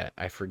not yet.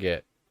 I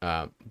forget.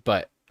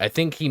 But I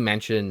think he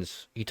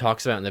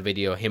talks about in the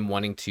video him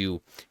wanting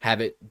to have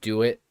it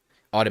do it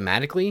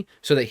automatically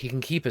so that he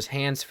can keep his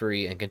hands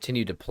free and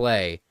continue to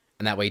play.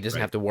 And that way he doesn't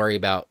have to worry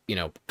about,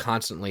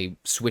 constantly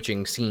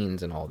switching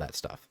scenes and all that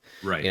stuff.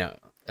 Right.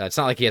 It's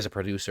not like he has a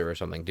producer or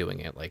something doing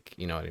it. Like,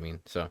 you know what I mean?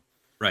 So.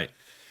 Right.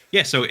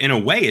 Yeah. So in a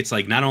way, it's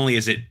like, not only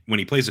is it when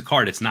he plays a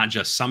card, it's not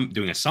just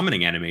doing a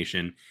summoning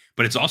animation,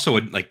 but it's also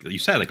like you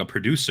said, like a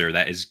producer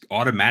that is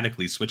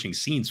automatically switching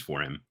scenes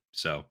for him.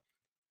 So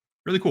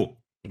really cool.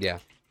 Yeah.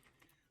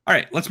 All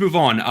right, let's move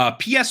on.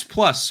 PS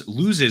Plus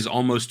loses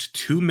almost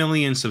 2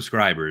 million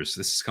subscribers.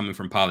 This is coming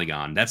from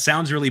Polygon. That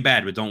sounds really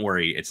bad, but don't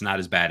worry. It's not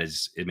as bad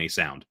as it may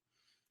sound.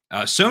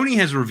 Sony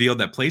has revealed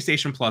that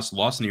PlayStation Plus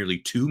lost nearly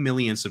 2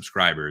 million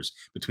subscribers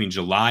between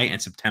July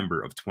and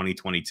September of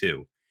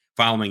 2022,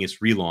 following its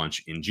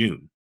relaunch in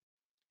June.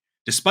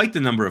 Despite the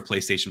number of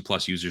PlayStation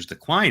Plus users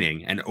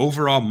declining and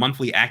overall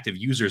monthly active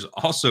users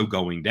also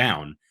going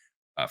down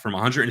from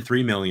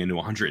 103 million to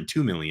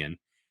 102 million,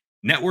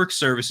 network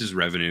services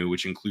revenue,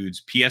 which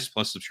includes PS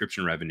Plus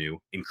subscription revenue,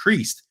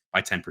 increased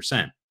by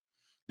 10%.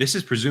 This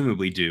is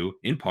presumably due,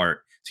 in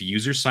part, to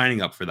users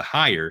signing up for the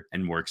higher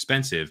and more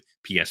expensive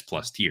PS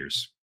Plus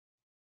tiers.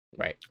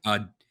 Right.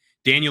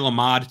 Daniel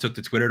Ahmad took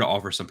to Twitter to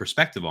offer some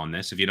perspective on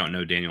this. If you don't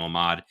know, Daniel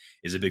Ahmad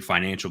is a big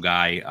financial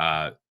guy.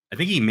 I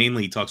think he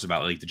mainly talks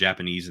about like the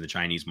Japanese and the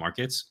Chinese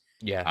markets.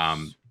 Yeah.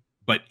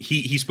 But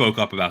he spoke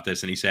up about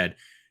this and he said,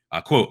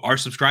 quote, "Are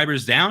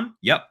subscribers down?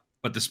 Yep.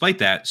 But despite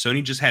that,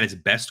 Sony just had its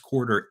best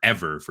quarter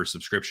ever for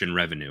subscription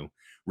revenue.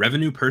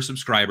 Revenue per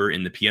subscriber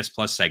in the PS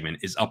Plus segment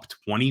is up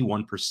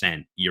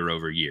 21% year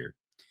over year."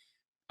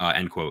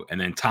 End quote. And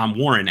then Tom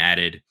Warren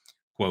added,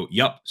 quote,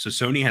 yup, so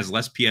Sony has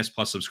less PS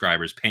Plus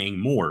subscribers paying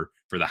more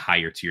for the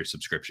higher tier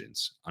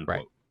subscriptions, Right.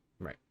 unquote.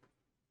 Right.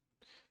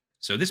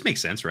 So this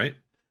makes sense, right?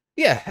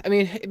 Yeah, I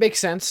mean, it makes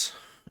sense.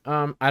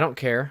 I don't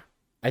care.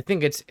 I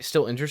think it's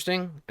still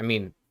interesting. I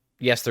mean,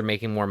 yes, they're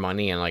making more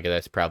money, and like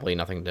that's probably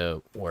nothing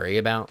to worry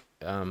about.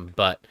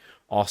 But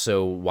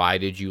also, why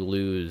did you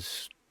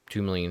lose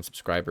 2 million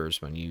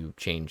subscribers when you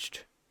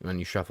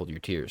shuffled your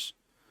tiers?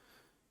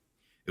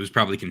 It was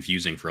probably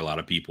confusing for a lot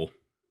of people.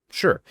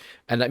 Sure,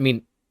 and I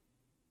mean,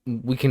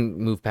 we can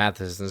move past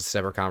this in a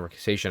separate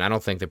conversation. I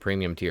don't think the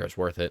premium tier is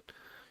worth it.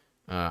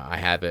 I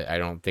have it. I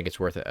don't think it's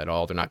worth it at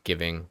all. They're not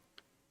giving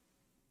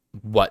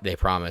what they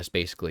promised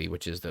basically,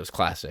 which is those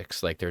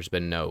classics. Like there's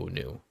been no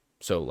new.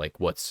 So like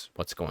what's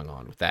going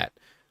on with that?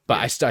 But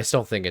Yeah. I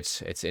still think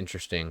it's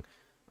interesting.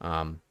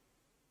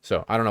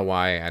 So I don't know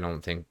why I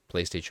don't think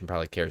PlayStation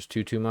probably cares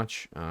too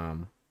much. I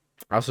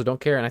also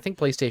don't care, and I think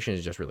PlayStation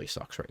just really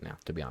sucks right now,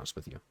 to be honest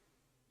with you.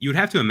 You would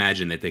have to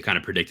imagine that they kind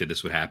of predicted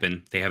this would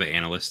happen. They have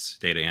analysts,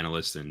 data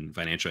analysts, and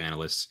financial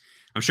analysts.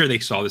 I'm sure they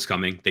saw this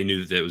coming. They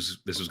knew that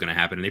this was going to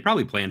happen, and they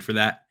probably planned for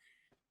that.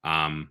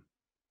 Um,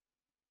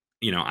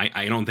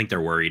 I don't think they're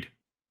worried.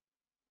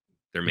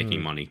 They're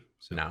making Mm, money.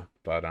 So no,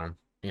 but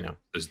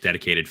those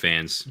dedicated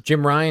fans.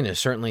 Jim Ryan is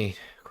certainly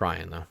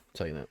crying though. I'll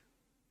tell you that.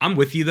 I'm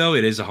with you though.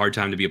 It is a hard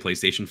time to be a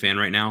PlayStation fan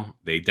right now.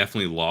 They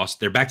definitely lost.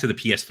 They're back to the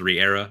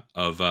PS3 era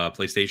of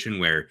PlayStation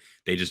where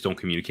they just don't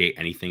communicate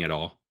anything at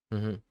all.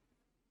 Mm-hmm.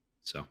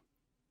 So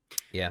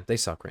Yeah, they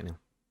suck right now.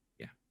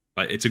 yeah,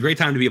 but it's a great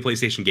time to be a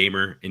PlayStation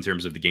gamer in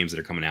terms of the games that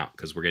are coming out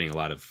because we're getting a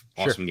lot of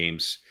awesome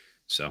games.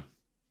 So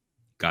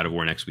God of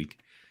War next week.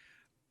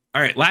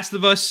 All right, Last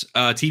of Us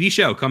TV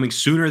show coming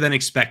sooner than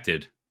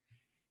expected.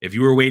 If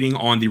you were waiting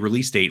on the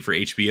release date for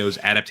HBO's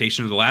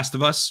adaptation of The Last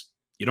of Us,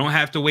 you don't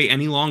have to wait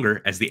any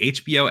longer as the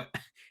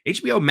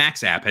HBO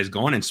Max app has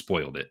gone and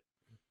spoiled it.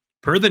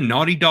 Per the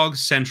Naughty Dog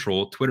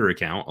Central Twitter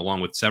account, along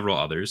with several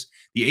others,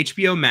 the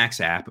HBO Max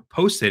app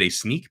posted a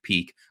sneak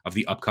peek of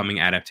the upcoming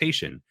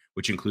adaptation,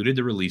 which included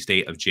the release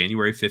date of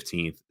January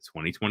 15th,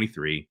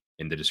 2023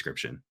 in the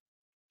description.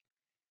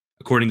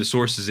 According to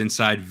sources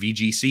inside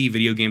VGC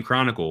Video Game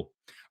Chronicle,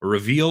 a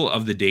reveal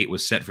of the date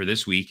was set for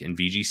this week, and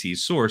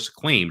VGC's source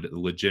claimed the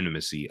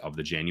legitimacy of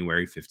the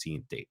January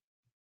 15th date.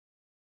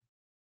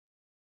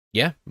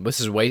 Yeah, this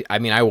is way. I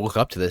mean, I woke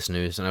up to this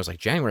news and I was like,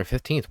 January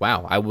 15th.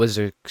 Wow, I was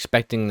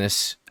expecting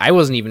this. I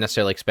wasn't even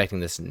necessarily expecting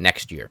this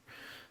next year,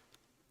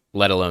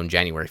 let alone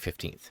January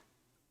 15th.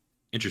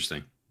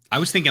 Interesting. I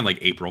was thinking like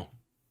April.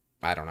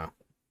 I don't know.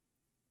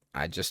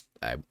 I just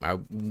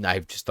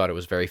thought it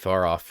was very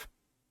far off.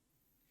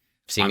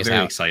 I'm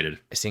very excited.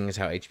 Seeing as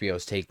how HBO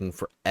is taking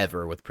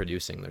forever with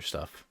producing their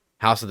stuff.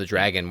 House of the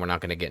Dragon, we're not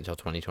going to get until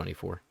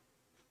 2024.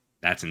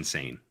 That's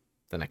insane.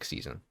 The next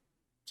season.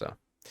 So,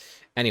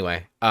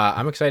 anyway,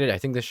 I'm excited. I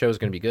think this show is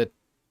going to be good.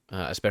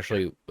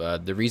 Especially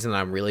the reason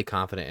I'm really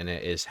confident in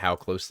it is how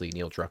closely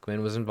Neil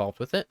Druckmann was involved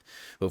with it,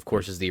 who of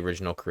course is the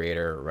original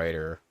creator,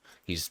 writer.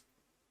 He's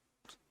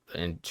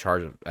in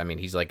charge of. I mean,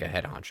 he's like a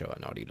head honcho at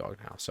Naughty Dog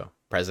now. So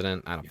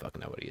president, I don't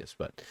fucking know what he is,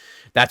 but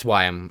that's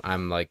why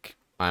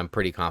I'm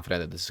pretty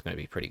confident that this is going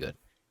to be pretty good.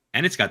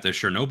 And it's got the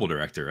Chernobyl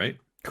director, right?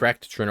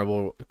 Correct.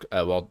 Chernobyl.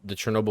 The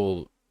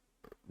Chernobyl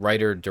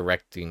writer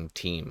directing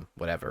team,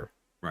 whatever.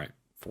 Right.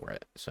 For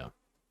it. So.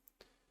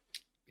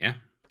 Yeah,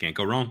 can't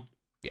go wrong.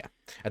 Yeah,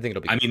 I think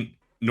it'll be. I mean,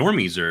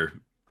 normies are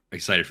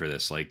excited for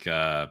this. Like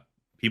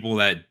people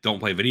that don't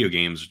play video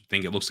games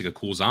think it looks like a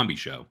cool zombie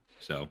show.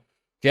 So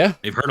yeah,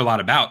 they've heard a lot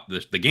about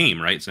the game,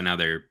 right? So now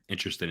they're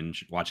interested in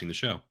watching the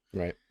show.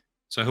 Right.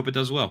 So I hope it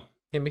does well.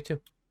 Yeah, me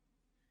too.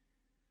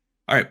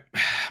 All right,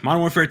 Modern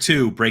Warfare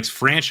 2 breaks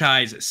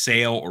franchise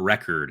sale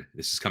record.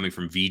 This is coming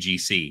from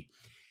VGC.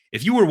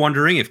 If you were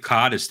wondering if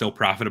COD is still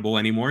profitable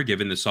anymore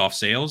given the soft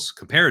sales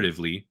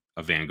comparatively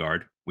of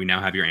Vanguard, we now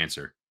have your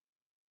answer.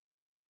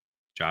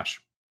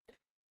 Josh?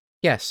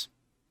 Yes.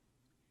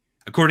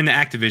 According to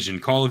Activision,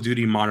 Call of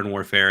Duty Modern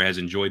Warfare has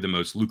enjoyed the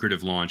most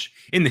lucrative launch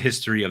in the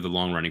history of the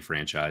long-running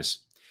franchise.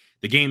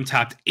 The game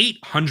topped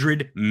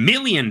 $800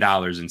 million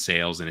in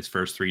sales in its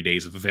first 3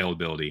 days of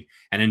availability,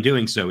 and in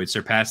doing so, it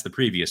surpassed the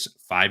previous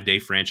 5-day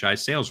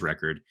franchise sales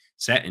record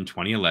set in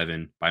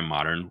 2011 by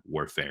Modern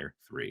Warfare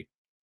 3,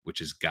 which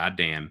is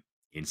goddamn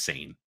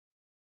insane.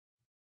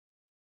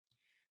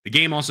 The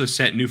game also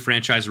set new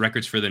franchise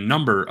records for the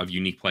number of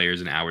unique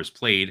players and hours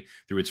played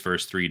through its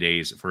first 3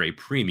 days for a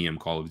premium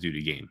Call of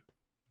Duty game.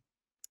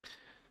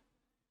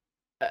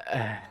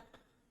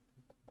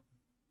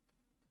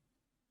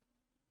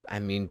 I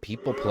mean,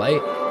 people play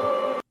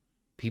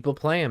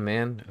them,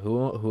 man.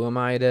 Who am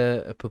I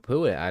to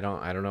poo-poo it? I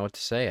don't know what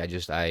to say.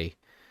 I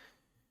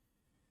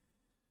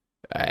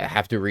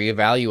have to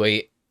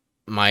reevaluate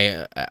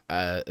my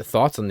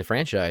thoughts on the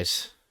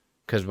franchise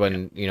because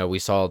when we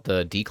saw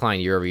the decline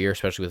year over year,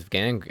 especially with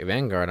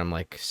Vanguard, I'm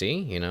like,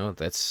 see,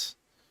 that's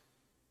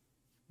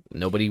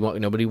nobody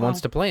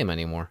wants to play him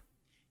anymore.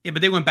 Yeah,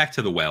 but they went back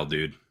to the well,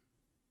 dude.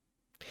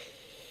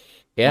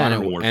 Yeah,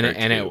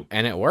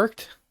 and it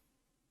worked.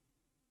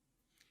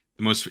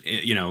 The most,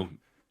 the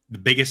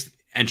biggest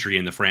entry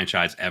in the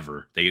franchise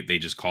ever. They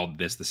just called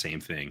this the same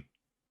thing.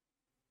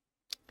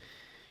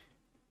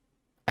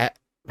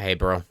 Hey,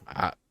 bro.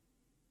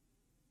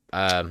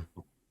 Um,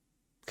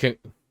 can,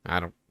 I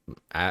don't.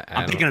 I'm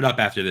I picking don't. it up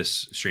after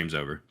this stream's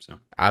over. So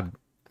I'm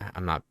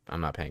not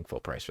paying full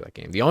price for that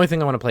game. The only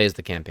thing I want to play is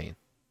the campaign,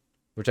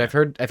 which yeah,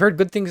 I've heard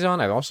good things on.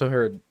 I've also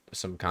heard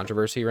some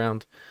controversy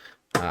around.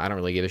 I don't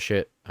really give a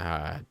shit.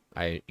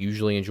 I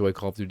usually enjoy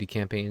Call of Duty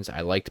campaigns.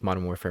 I liked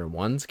Modern Warfare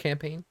 1's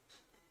campaign.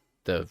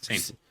 The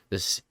same.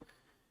 this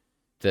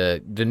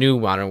the new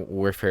Modern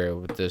Warfare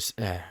with this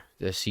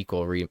the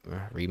sequel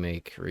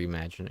remake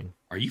reimagining.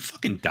 Are you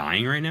fucking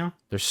dying right now?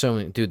 There's so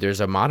many, dude. There's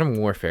a Modern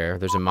Warfare.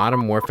 There's a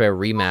Modern Warfare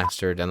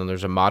remastered, and then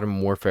there's a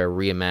Modern Warfare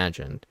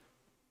reimagined,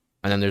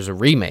 and then there's a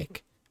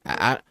remake.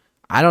 I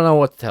don't know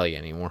what to tell you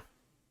anymore.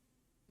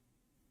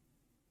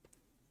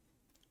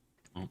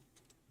 Well,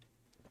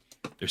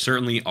 there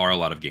certainly are a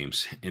lot of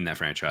games in that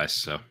franchise.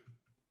 So,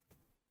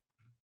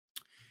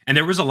 and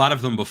there was a lot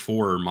of them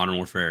before Modern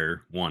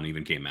Warfare 1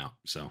 even came out.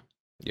 So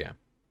Yeah.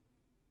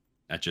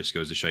 that just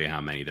goes to show you how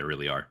many there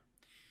really are.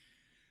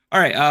 All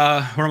right,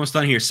 we're almost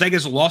done here.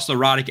 Sega's Lost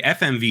Erotic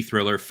FMV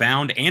thriller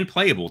found and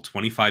playable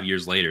 25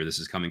 years later. This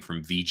is coming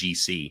from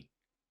VGC.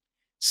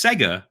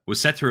 Sega was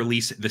set to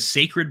release The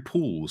Sacred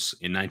Pools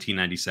in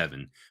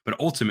 1997, but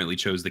ultimately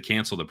chose to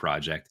cancel the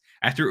project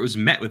after it was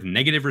met with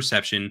negative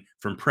reception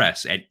from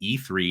press at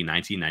E3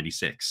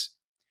 1996.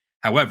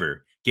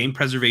 However, game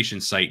preservation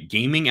site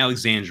Gaming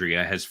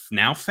Alexandria has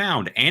now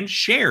found and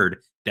shared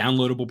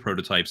downloadable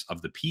prototypes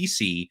of the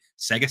PC,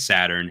 Sega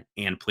Saturn,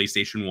 and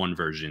PlayStation 1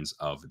 versions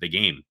of the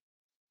game.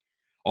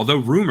 Although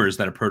rumors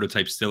that a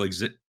prototype still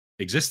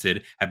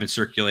existed have been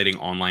circulating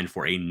online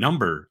for a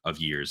number of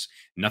years,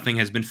 nothing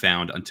has been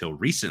found until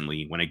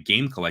recently when a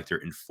game collector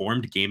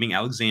informed Gaming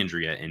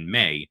Alexandria in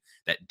May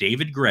that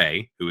David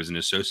Gray, who is an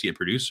associate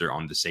producer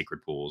on The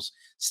Sacred Pools,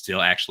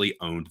 still actually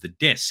owned the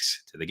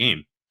discs to the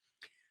game.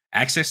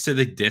 Access to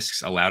the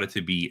discs allowed it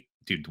to be,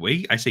 dude, the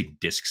way I say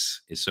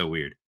discs is so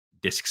weird.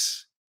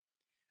 Discs.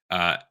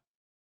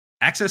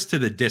 Access to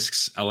the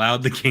discs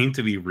allowed the game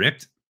to be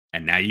ripped,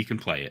 and now you can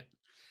play it.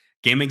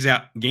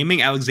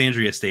 Gaming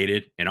Alexandria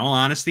stated, in all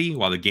honesty,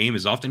 while the game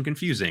is often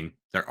confusing,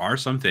 there are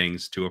some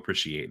things to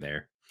appreciate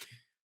there.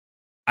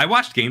 I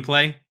watched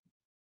gameplay.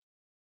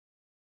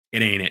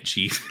 It ain't it,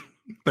 Chief,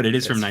 but it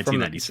is from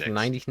 1996.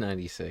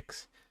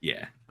 1996.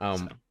 Yeah.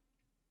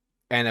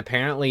 And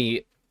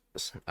apparently,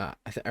 I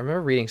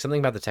remember reading something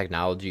about the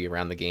technology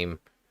around the game.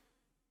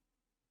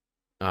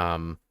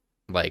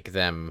 Like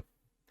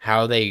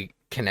how they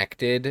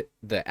connected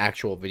the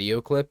actual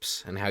video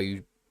clips and how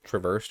you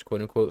traversed,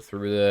 quote unquote,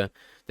 through the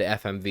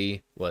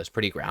FMV was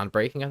pretty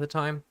groundbreaking at the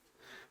time.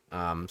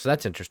 So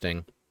that's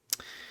interesting.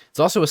 It's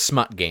also a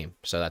smut game,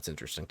 so that's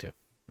interesting too.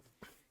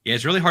 Yeah,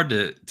 it's really hard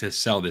to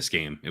sell this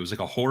game. It was like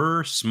a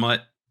horror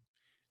smut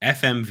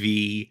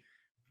FMV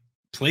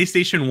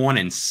PlayStation 1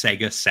 and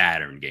Sega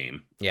Saturn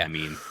game. Yeah. I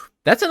mean,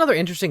 that's another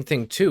interesting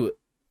thing too.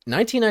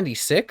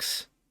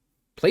 1996,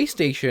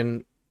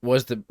 PlayStation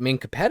was the main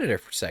competitor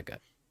for Sega.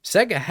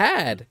 Sega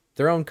had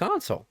their own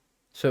console.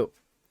 So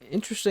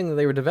interesting that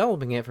they were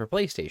developing it for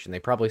PlayStation. They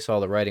probably saw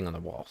the writing on the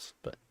walls,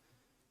 but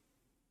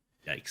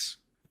yikes.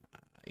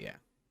 Yeah.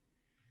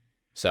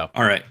 So,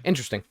 all right.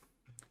 Interesting.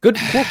 Good,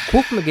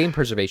 cool from a game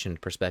preservation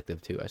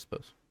perspective too, I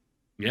suppose.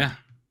 Yeah.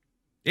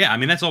 Yeah, I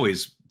mean, that's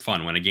always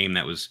fun when a game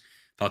that was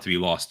thought to be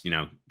lost,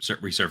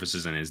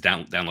 resurfaces and is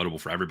downloadable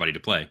for everybody to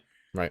play.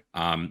 Right.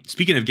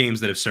 Speaking of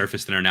games that have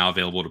surfaced and are now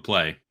available to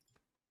play,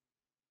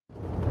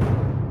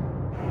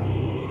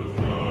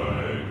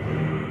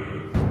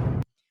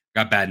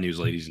 got bad news,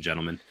 ladies and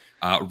gentlemen.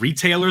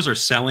 Retailers are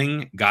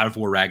selling God of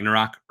War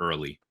Ragnarok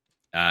early.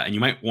 And you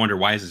might wonder,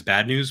 why is this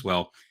bad news?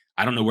 Well,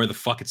 I don't know where the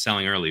fuck it's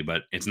selling early,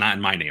 but it's not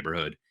in my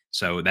neighborhood.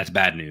 So that's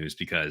bad news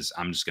because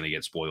I'm just going to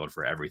get spoiled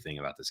for everything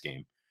about this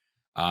game.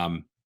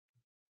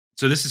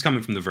 So this is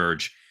coming from The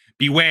Verge.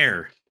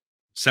 Beware.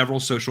 Several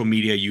social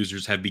media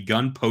users have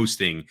begun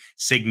posting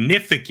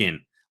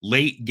significant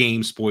late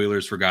game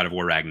spoilers for God of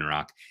War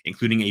Ragnarok,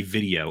 including a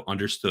video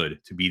understood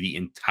to be the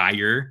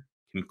entire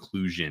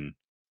conclusion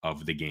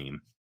of the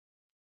game.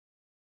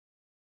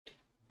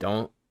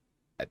 Don't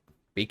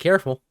be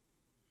careful.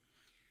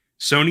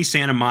 Sony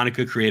Santa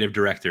Monica creative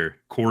director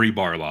Cory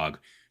Barlog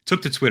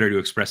took to Twitter to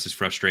express his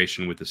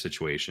frustration with the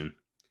situation.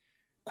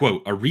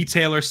 Quote, a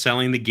retailer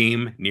selling the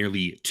game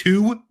nearly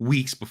 2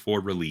 weeks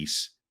before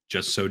release.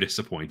 Just so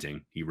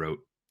disappointing, he wrote.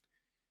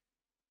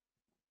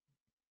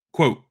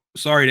 Quote,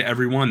 sorry to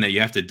everyone that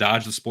you have to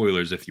dodge the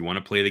spoilers if you want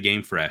to play the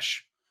game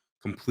fresh.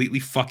 Completely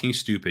fucking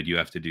stupid you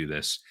have to do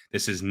this.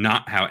 This is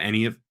not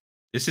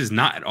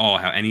at all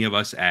how any of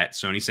us at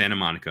Sony Santa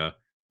Monica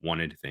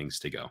wanted things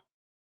to go.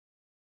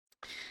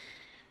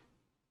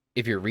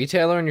 If you're a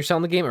retailer and you're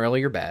selling the game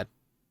early, you're bad.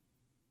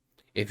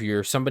 If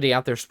you're somebody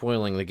out there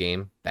spoiling the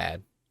game,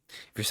 bad.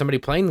 If you're somebody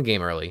playing the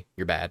game early,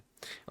 you're bad.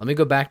 Let me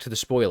go back to the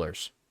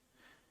spoilers.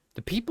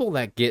 The people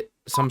that get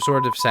some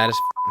sort of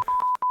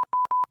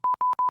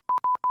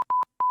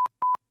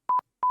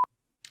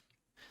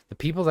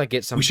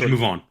We should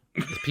move on.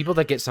 The people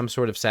that get some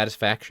sort of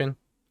satisfaction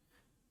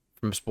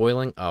from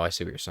spoiling. Oh, I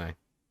see what you're saying.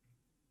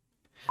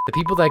 The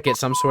people that get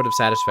some sort of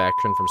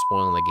satisfaction from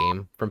spoiling the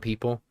game from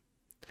people,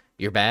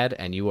 you're bad,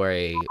 and you are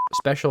a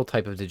special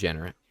type of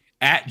degenerate.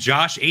 At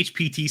Josh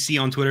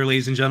HPTC on Twitter,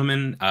 ladies and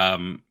gentlemen.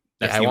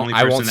 That's Yeah, the only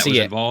I won't person that see was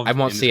it. I involved won't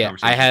in this see it. I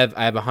conversation.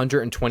 have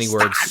 120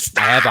 words.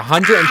 Stop, I have stop,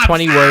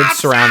 120 stop, words stop,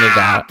 surrounding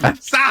God.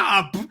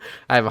 stop.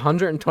 I have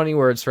 120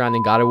 words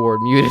surrounding God of War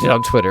muted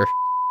on Twitter.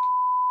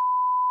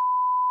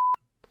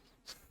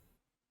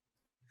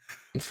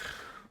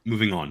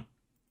 Moving on.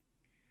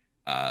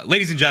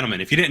 Ladies and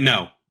gentlemen, if you didn't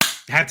know,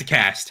 Have to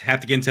Get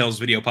Intel's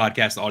video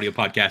podcast, audio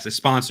podcast is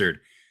sponsored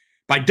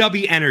by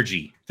W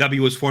Energy.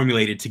 W was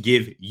formulated to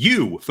give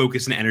you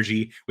focus and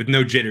energy with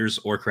no jitters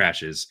or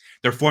crashes.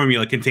 Their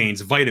formula contains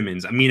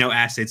vitamins, amino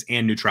acids,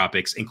 and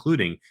nootropics,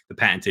 including the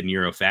patented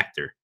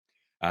Neurofactor.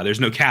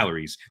 There's no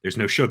calories, there's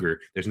no sugar,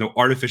 there's no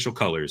artificial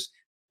colors,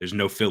 there's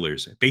no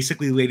fillers.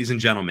 Basically, ladies and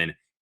gentlemen,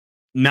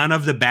 none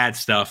of the bad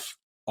stuff,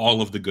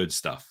 all of the good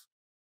stuff.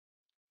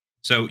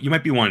 So you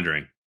might be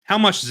wondering, how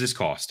much does this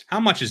cost? How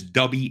much is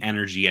W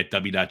Energy at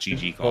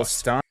W.GG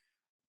cost?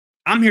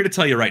 I'm here to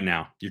tell you right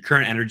now, your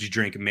current energy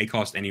drink may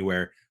cost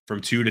anywhere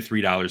from $2 to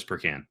 $3 per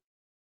can.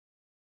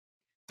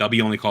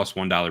 W only costs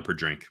 $1 per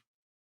drink.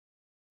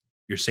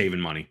 You're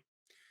saving money.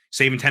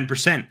 Saving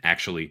 10%,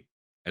 actually,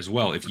 as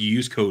well, if you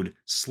use code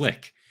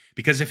SLICK.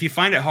 Because if you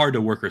find it hard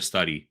to work or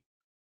study,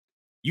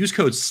 use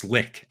code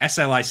SLICK,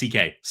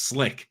 S-L-I-C-K,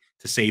 SLICK,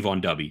 to save on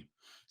W.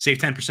 Save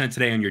 10%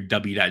 today on your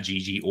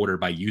W.GG order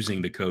by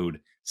using the code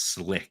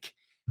SLICK.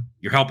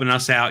 You're helping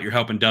us out. You're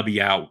helping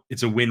W out.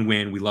 It's a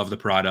win-win. We love the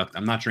product.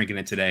 I'm not drinking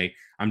it today.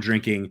 I'm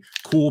drinking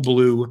Cool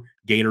Blue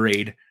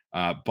Gatorade,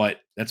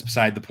 but that's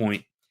beside the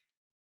point.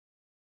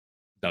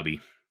 W.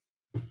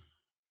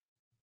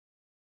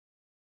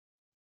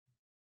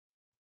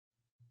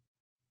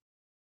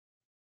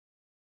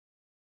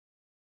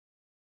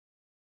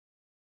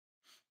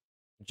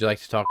 Would you like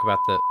to talk about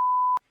the...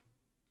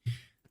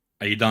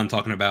 Are you done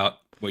talking about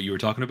what you were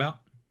talking about?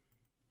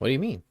 What do you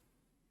mean?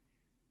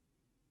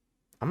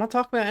 I'm not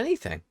talking about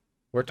anything.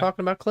 We're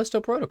talking about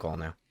Callisto Protocol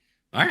now.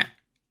 All right.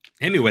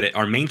 Hit me with it.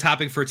 Our main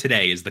topic for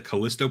today is the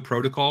Callisto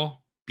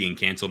Protocol being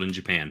canceled in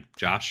Japan.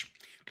 Josh,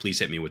 please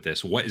hit me with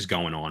this. What is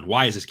going on?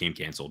 Why is this game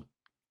canceled?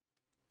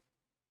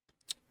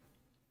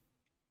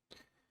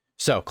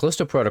 So,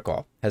 Callisto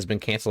Protocol has been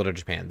canceled in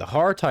Japan. The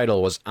horror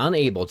title was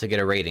unable to get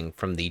a rating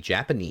from the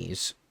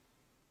Japanese,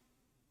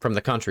 from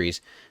the country's,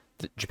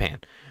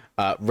 Japan,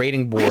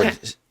 rating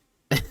board.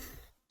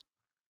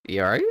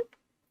 You alright?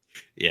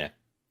 Yeah.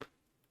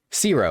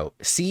 Cero,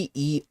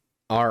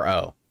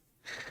 C-E-R-O.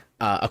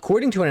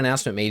 According to an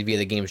announcement made via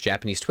the game's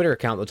Japanese Twitter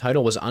account, the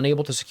title was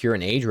unable to secure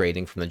an age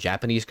rating from the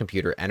Japanese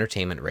Computer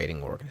Entertainment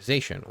Rating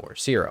Organization, or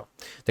CERO.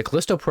 The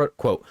Callisto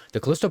the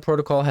Callisto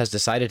Protocol has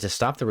decided to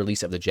stop the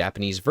release of the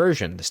Japanese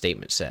version, the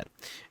statement said,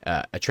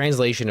 a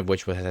translation of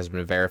which has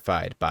been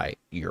verified by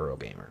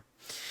Eurogamer.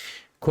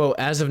 Quote,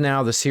 as of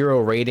now, the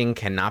CERO rating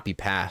cannot be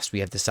passed. We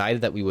have decided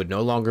that we would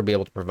no longer be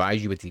able to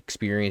provide you with the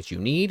experience you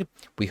need.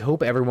 We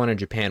hope everyone in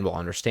Japan will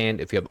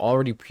understand. If you have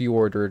already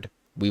pre-ordered,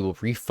 we will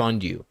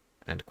refund you.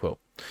 End quote.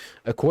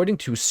 According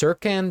to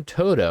Serkan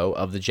Todo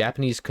of the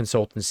Japanese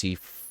consultancy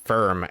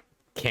firm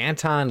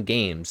Canton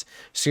Games,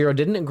 CERO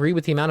didn't agree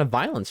with the amount of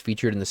violence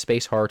featured in the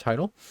space horror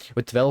title,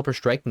 with developer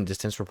Striking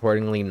Distance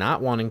reportedly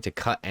not wanting to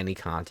cut any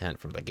content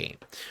from the game.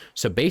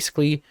 So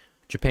basically,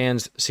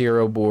 Japan's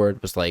CERO board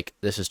was like,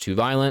 this is too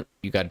violent.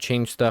 You got to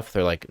change stuff.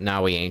 They're like,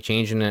 no, we ain't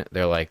changing it.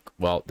 They're like,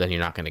 well, then you're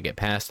not going to get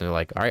passed. And they're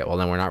like, all right, well,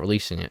 then we're not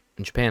releasing it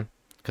in Japan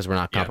because we're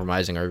not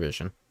compromising our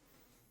vision.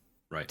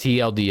 Right.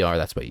 TLDR,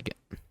 that's what you get.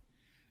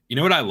 You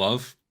know what I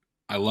love?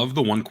 I love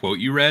the one quote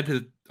you read,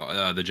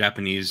 the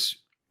Japanese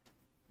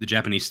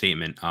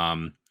statement.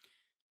 Where's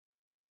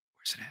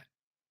it at?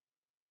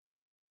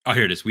 Oh,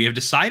 here it is. We have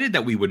decided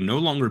that we would no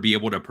longer be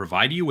able to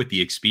provide you with the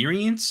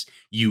experience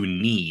you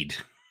need.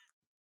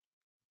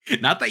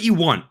 Not that you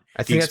want.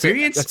 I think the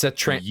experience.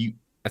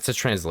 That's a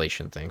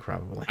translation thing,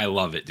 probably. I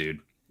love it, dude.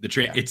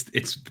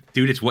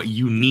 It's what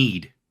you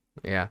need.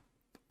 Yeah.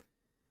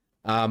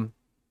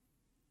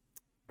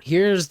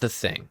 Here's the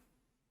thing.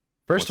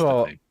 First of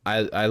all,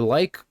 I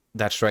like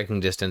that Striking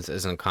Distance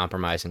isn't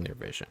compromising their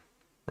vision.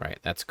 Right?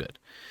 That's good.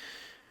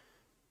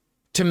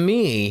 To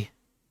me,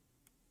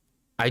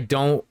 I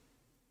don't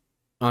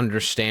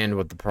understand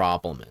what the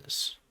problem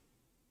is.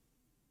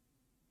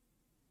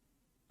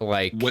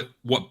 Like,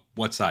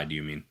 what side do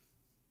you mean?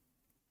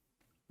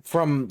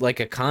 From like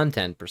a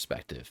content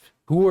perspective,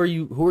 who are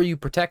you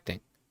protecting?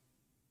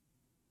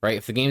 Right?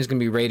 If the game is going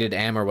to be rated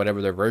M or whatever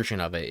their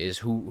version of it is,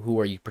 who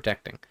are you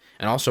protecting?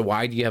 And also,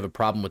 why do you have a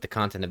problem with the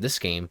content of this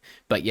game,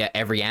 but yet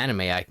every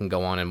anime I can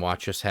go on and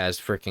watch just has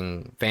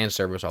freaking fan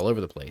service all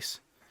over the place?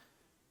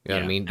 You know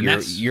what I mean?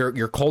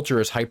 Your culture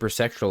is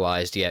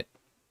hypersexualized, yet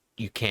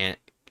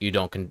you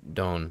don't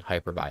condone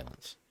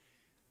hyperviolence.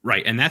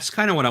 Right, and that's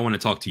kind of what I want to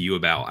talk to you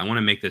about. I want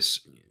to make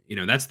this,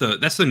 that's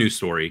the news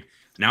story.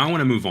 Now I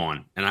want to move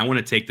on, and I want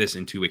to take this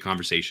into a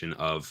conversation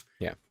of,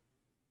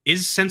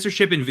 is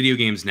censorship in video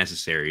games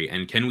necessary,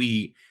 and can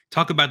we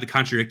talk about the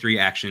contradictory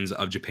actions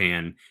of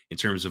Japan in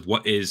terms of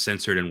what is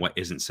censored and what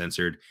isn't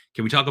censored.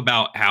 Can we talk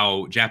about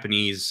how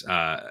Japanese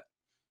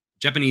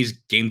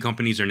game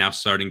companies are now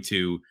starting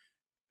to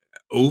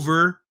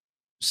over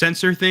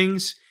censor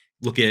things?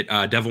 Look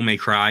at Devil May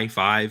Cry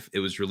 5. It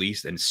was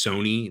released, and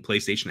Sony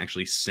PlayStation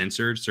actually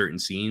censored certain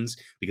scenes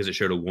because it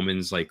showed a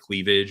woman's like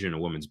cleavage and a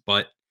woman's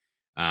butt,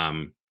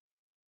 um,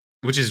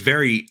 which is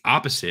very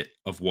opposite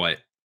of what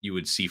you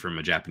would see from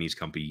a Japanese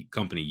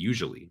company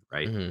usually,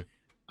 right?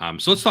 Hmm.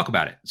 So let's talk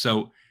about it.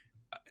 So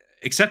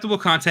acceptable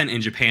content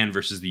in Japan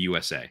versus the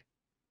USA.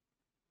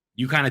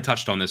 You kind of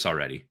touched on this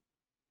already.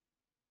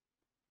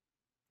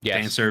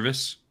 Fan Yes.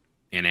 service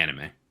and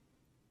anime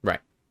Right.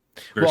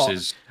 Well,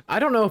 versus I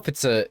don't know if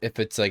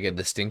it's like a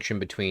distinction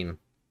between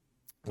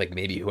like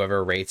maybe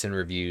whoever rates and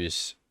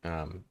reviews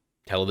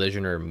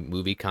television or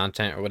movie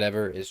content or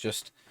whatever is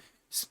just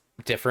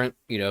different,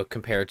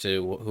 compared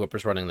to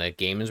whoever's running the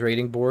games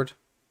rating board.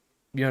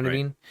 You know what I right.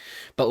 mean?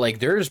 But like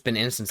there's been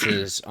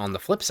instances on the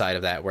flip side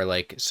of that where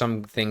like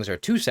some things are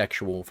too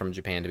sexual from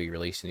Japan to be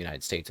released in the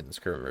United States in this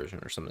current version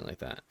or something like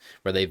that,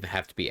 where they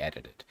have to be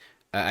edited.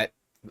 Uh,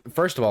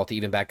 First of all, to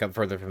even back up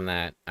further from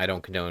that, I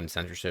don't condone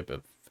censorship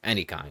of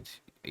any kind.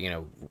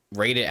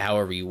 Rate it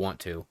however you want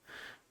to.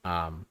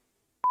 Um,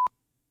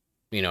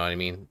 you know what I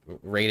mean?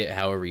 Rate it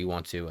however you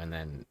want to, and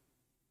then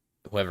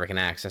whoever can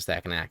access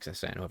that can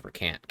access it, and whoever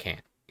can't.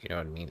 You know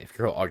what I mean? If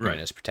your whole argument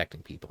Right. is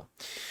protecting people.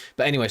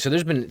 But anyway, so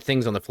there's been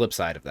things on the flip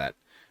side of that.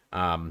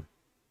 Um,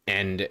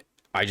 and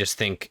I just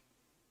think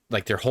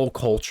like their whole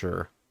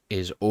culture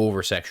is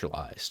over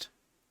sexualized,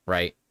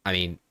 right? I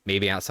mean,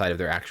 maybe outside of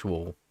their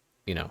actual,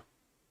 you know.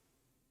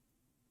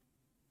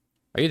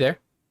 Are you there?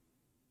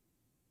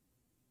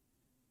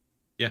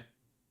 Yeah.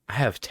 I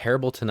have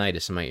terrible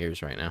tinnitus in my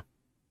ears right now.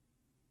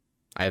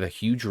 I have a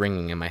huge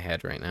ringing in my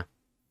head right now.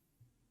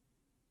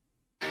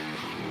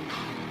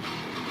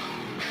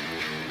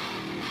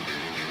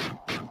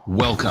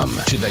 Welcome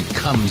to the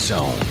Cum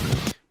Zone.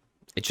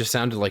 It just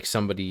sounded like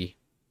somebody.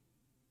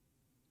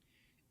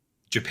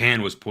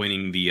 Japan was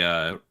pointing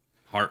the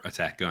heart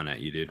attack gun at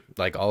you, dude.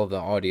 Like all of the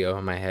audio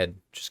in my head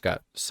just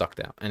got sucked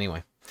out.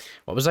 Anyway,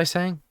 what was I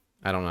saying?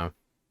 I don't know.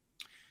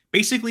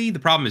 Basically, the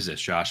problem is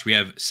this, Josh. We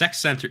have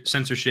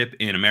censorship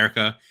in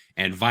America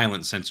and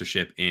violent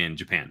censorship in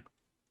Japan.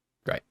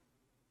 Right.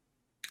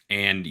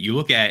 And you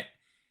look at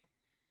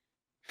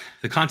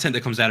the content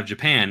that comes out of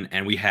Japan,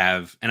 and we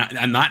have, and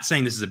I'm not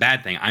saying this is a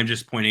bad thing. I'm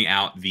just pointing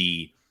out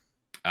the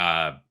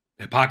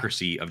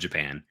hypocrisy of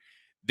Japan.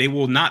 They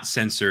will not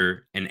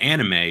censor an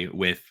anime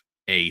with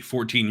a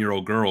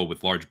 14-year-old girl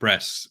with large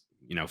breasts,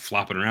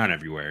 flopping around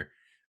everywhere,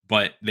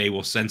 but they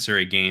will censor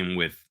a game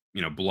with,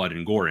 blood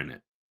and gore in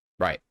it.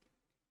 Right.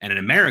 And in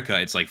America,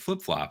 it's like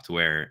flip flopped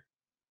where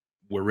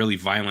we're really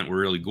violent, we're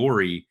really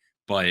gory,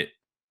 but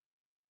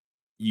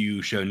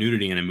you show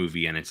nudity in a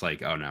movie and it's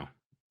like, oh no,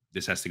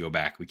 this has to go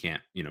back. We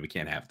can't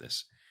have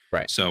this.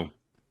 Right. So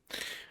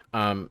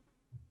Um,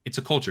 it's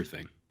a culture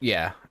thing.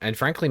 yeah, and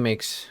frankly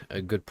makes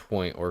a good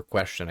point or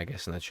question, I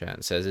guess, in the chat.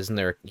 It says, "Isn't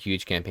there a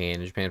huge campaign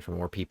in Japan for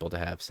more people to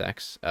have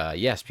sex?"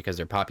 Yes, because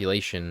their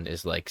population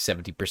is like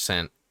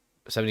 70%.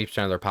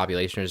 70% of their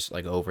population is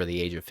like over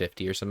the age of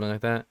 50 or something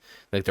like that.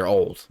 Like they're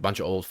old, a bunch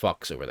of old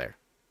fucks over there,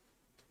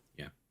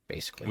 Yeah.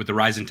 basically. With the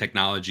rise in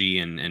technology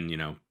and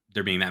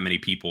there being that many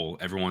people,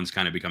 everyone's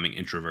kind of becoming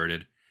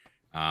introverted.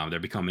 They're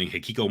becoming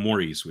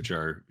hikikomoris, which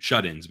are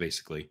shut-ins,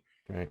 basically.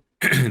 Right.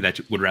 That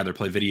would rather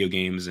play video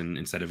games and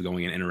instead of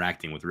going and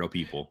interacting with real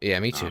people. Yeah,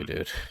 me too,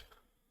 dude.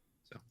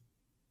 So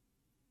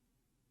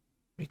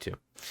Me too.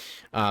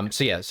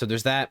 So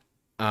there's that.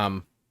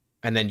 And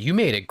then you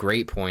made a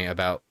great point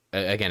about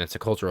again, it's a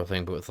cultural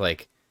thing, but with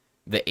like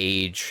the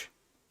age,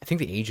 I think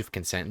the age of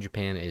consent in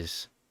Japan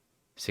is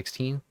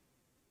 16,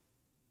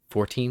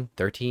 14,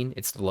 13.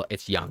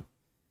 It's young.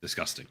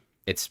 disgusting.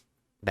 It's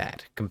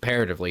bad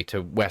comparatively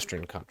to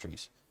Western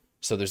countries.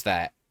 So there's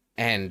that.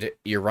 And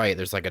you're right,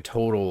 there's like a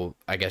total,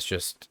 I guess,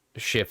 just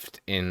shift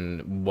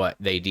in what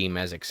they deem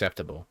as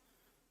acceptable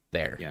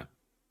there. Yeah.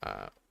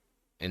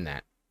 In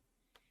that.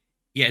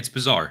 Yeah, it's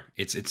bizarre.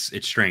 It's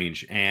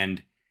strange.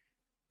 And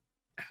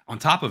on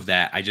top of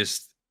that, I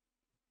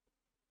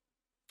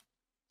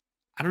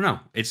don't know.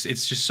 It's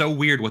just so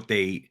weird what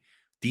they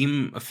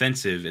deem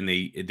offensive and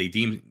they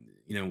deem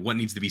what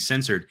needs to be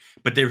censored.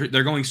 But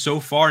they're going so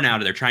far now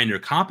that they're trying to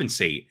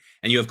compensate.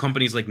 And you have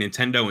companies like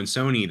Nintendo and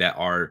Sony that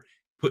are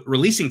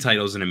releasing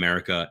titles in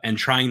America and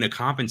trying to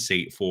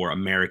compensate for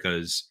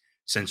America's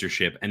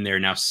censorship, and they're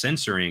now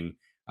censoring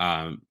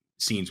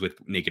scenes with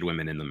naked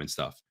women in them and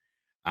stuff.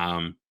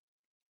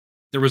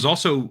 There was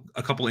also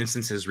a couple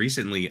instances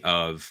recently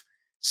of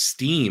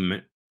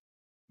Steam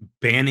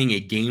banning a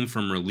game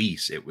from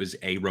release. It was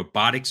a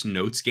robotics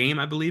notes game,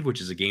 I believe, which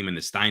is a game in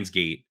the Steins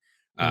Gate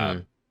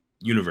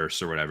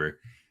universe or whatever.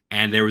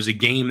 And there was a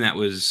game that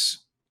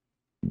was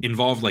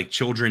involved like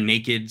children,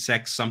 naked,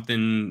 sex,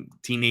 something,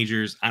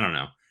 teenagers. I don't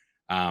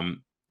know.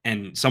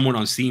 And someone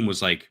on Steam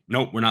was like,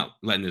 nope, we're not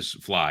letting this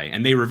fly.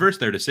 And they reversed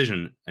their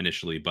decision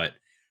initially, but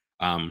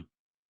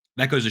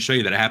that goes to show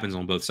you that it happens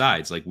on both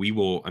sides. Like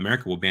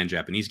America will ban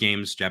Japanese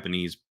games,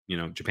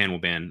 Japan will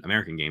ban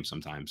American games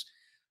sometimes.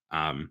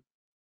 Um,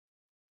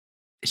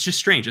 it's just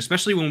strange,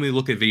 especially when we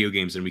look at video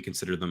games and we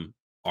consider them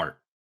art,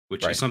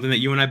 which is Right. something that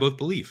you and I both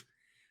believe.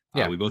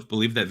 Yeah. We both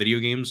believe that video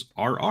games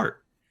are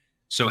art.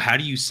 So how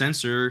do you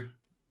censor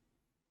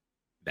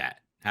that?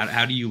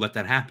 How do you let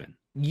that happen?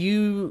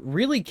 You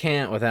really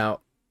can't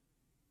without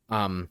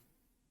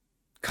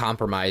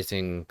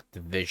compromising the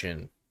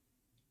vision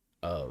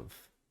of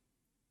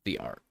the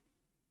art.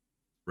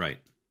 Right.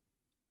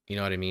 You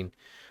know what I mean?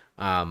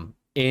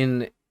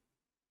 In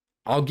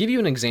I'll give you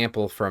an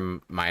example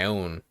from my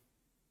own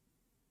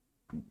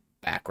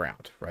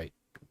background, right?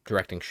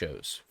 Directing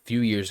shows. A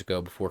few years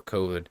ago, before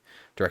COVID,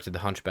 directed The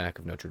Hunchback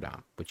of Notre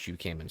Dame, which you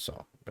came and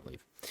saw, I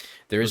believe.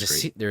 There's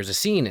a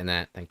scene in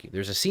that. Thank you.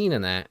 There's a scene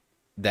in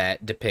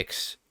that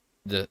depicts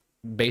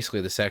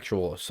basically the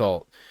sexual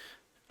assault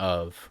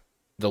of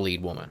the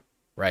lead woman,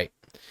 right?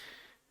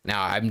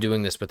 Now, I'm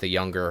doing this with a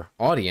younger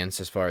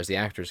audience as far as the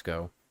actors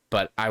go,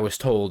 but I was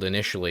told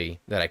initially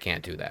that I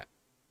can't do that.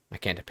 I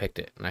can't depict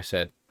it. And I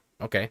said,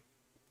 okay,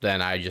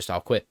 then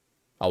I'll quit.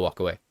 I'll walk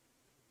away.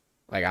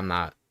 Like, I'm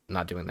not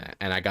doing that.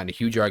 And I got in a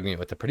huge argument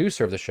with the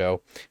producer of the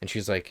show, and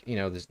she's like,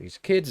 these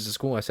kids, this is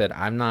cool. I said,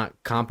 I'm not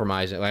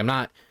compromising. Like,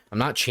 I'm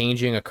not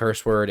changing a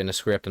curse word in a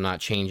script. I'm not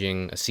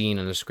changing a scene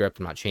in the script.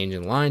 I'm not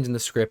changing lines in the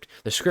script.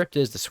 The script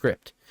is the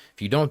script.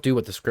 If you don't do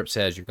what the script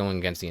says, you're going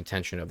against the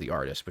intention of the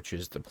artist, which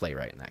is the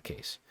playwright in that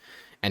case.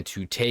 And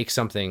to take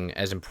something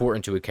as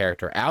important to a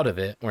character out of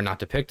it or not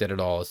depict it at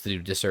all is to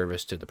do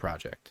disservice to the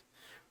project,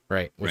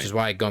 right? Which is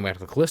why, going back to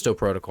the Callisto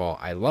protocol,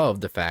 I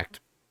love the fact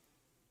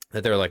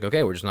that they're like,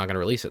 okay, we're just not going to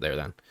release it there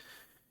then.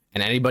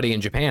 And anybody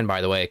in Japan,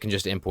 by the way, can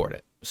just import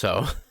it.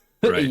 So,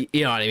 right.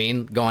 You know what I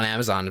mean? Go on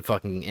Amazon and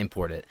fucking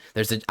import it.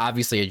 There's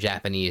obviously a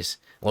Japanese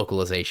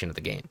localization of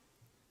the game,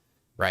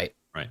 right?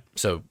 Right.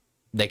 So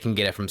they can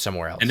get it from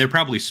somewhere else. And they're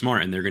probably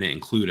smart, and they're going to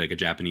include like a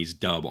Japanese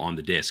dub on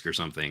the disc or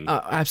something.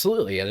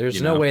 Absolutely. Yeah,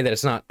 there's no way that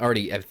it's not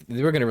already. If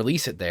they were going to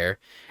release it there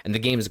and the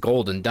game's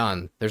gold and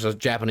done, there's a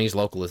Japanese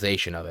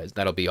localization of it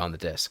that'll be on the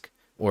disc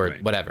or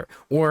whatever.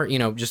 Or,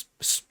 just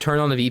turn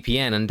on the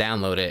VPN and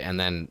download it and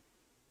then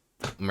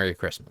Merry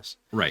Christmas.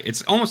 Right.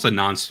 It's almost a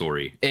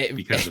non-story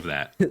because of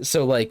that.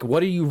 So, like,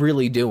 what are you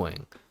really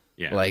doing?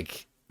 Yeah.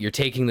 Like, you're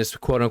taking this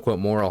quote-unquote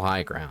moral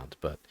high ground,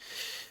 but...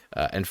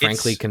 and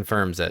frankly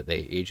confirms that the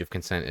age of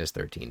consent is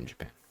 13 in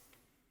Japan.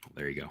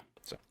 There you go.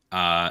 So,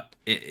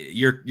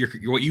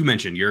 what you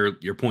mentioned,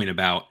 your point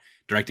about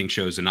directing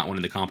shows and not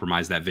wanting to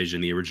compromise that vision,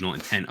 the original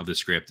intent of the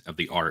script, of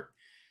the art,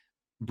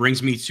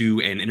 brings me to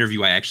an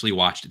interview I actually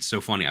watched. It's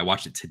so funny. I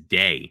watched it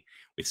today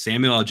with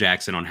Samuel L.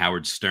 Jackson on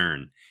Howard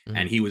Stern,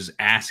 and he was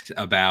asked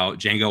about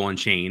Django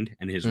Unchained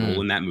and his role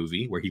in that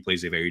movie, where he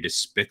plays a very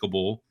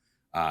despicable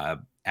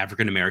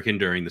African American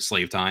during the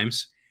slave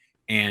times,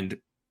 and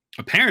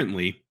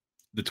apparently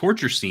the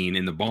torture scene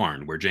in the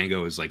barn where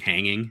Django is like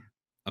hanging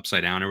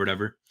upside down or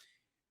whatever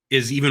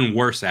is even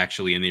worse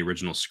actually in the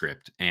original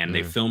script. And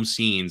they film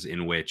scenes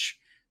in which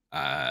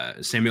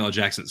Samuel L.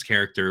 Jackson's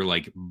character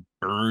like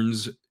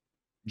burns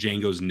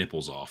Django's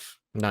nipples off.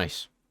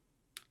 Nice.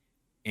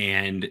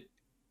 And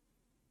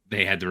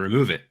they had to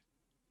remove it.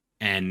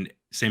 And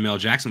Samuel L.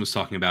 Jackson was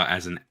talking about,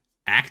 as an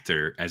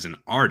actor, as an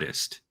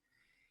artist,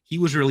 he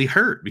was really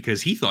hurt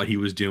because he thought he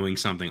was doing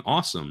something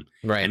awesome.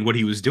 Right. And what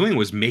he was doing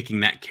was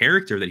making that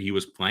character that he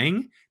was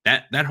playing,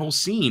 that whole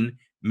scene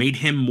made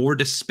him more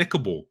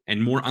despicable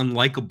and more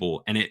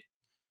unlikable. And it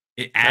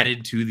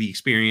added to the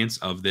experience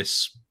of the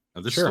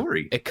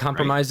story. It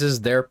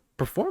compromises their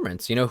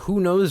performance.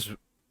 Who knows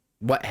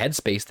what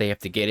headspace they have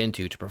to get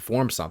into to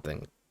perform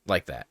something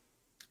like that.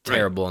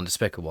 Terrible and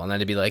despicable. And then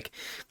to be like,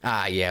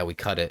 yeah, we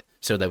cut it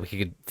so that we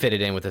could fit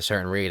it in with a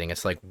certain rating.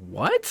 It's like,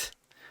 what?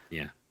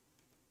 Yeah.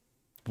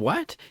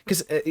 What?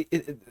 Because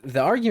the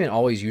argument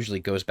always usually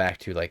goes back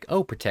to like,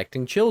 oh,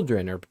 protecting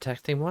children or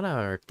protecting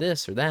whatever, or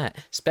this or that,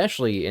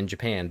 especially in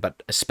Japan,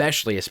 but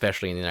especially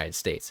in the United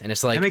States. And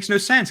it's like, that makes no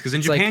sense because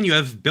in Japan you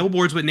have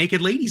billboards with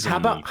naked ladies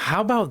on them.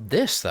 How about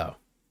this though?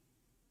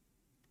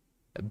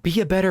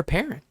 Be a better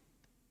parent.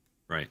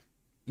 Right.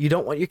 You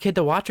don't want your kid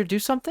to watch or do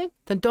something?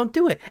 Then don't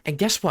do it. And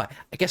guess what?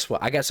 I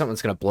got something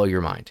that's going to blow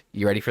your mind.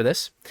 You ready for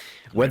this?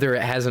 Whether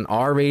it has an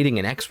R rating,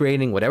 an X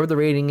rating, whatever the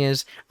rating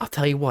is, I'll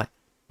tell you what,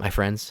 my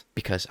friends,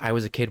 because I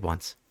was a kid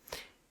once.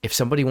 If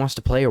somebody wants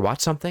to play or watch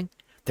something,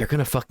 they're going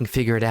to fucking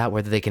figure it out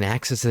whether they can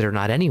access it or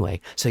not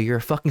anyway. So you're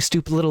a fucking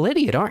stupid little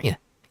idiot, aren't you?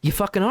 You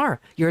fucking are.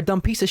 You're a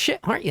dumb piece of shit,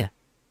 aren't you?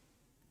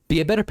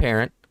 Be a better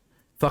parent.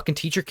 Fucking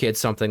teach your kids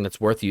something that's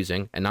worth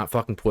using and not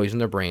fucking poison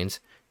their brains.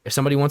 If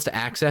somebody wants to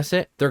access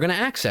it, they're going to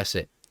access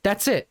it.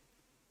 That's it.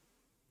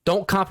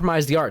 Don't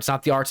compromise the art. It's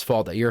not the art's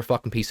fault that you're a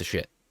fucking piece of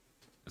shit.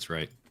 That's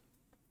right.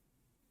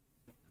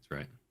 That's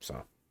right.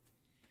 So,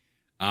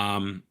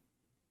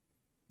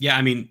 yeah,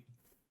 I mean,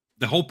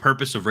 the whole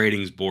purpose of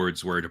ratings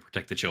boards were to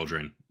protect the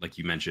children, like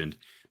you mentioned,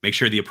 make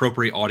sure the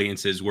appropriate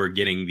audiences were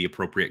getting the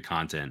appropriate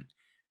content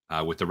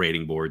with the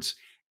rating boards.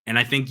 And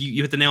I think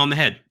you hit the nail on the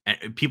head.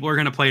 People are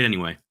going to play it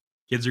anyway.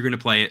 Kids are going to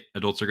play it.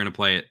 Adults are going to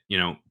play it. You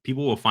know,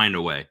 people will find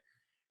a way.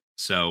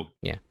 So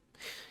Yeah.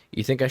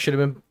 You think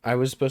I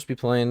was supposed to be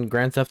playing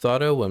Grand Theft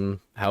Auto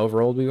when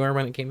however old we were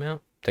when it came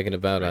out? Thinking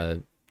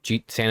about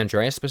San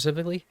Andreas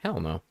specifically? Hell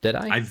no. Did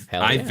I?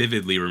 I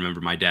vividly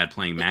remember my dad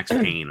playing Max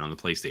Payne on the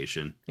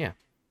PlayStation. Yeah.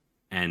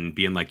 And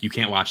being like, you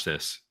can't watch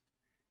this.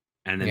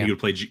 And then he would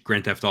play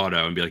Grand Theft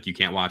Auto and be like, you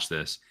can't watch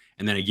this.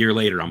 And then a year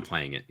later, I'm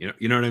playing it.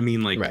 You know what I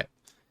mean? Like, right.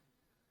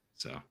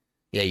 So.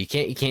 Yeah, you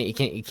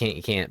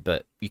can't,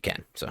 but you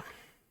can. So.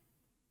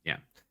 Yeah.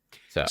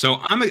 So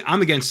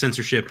I'm against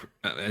censorship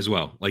as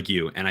well, like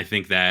you. And I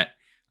think that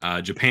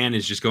Japan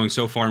is just going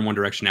so far in one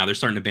direction now. They're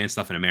starting to ban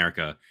stuff in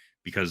America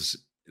because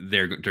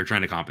they're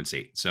trying to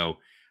compensate. So,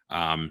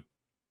 and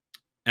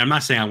I'm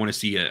not saying I want to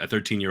see a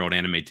 13-year-old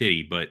anime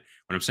titty, but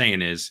what I'm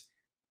saying is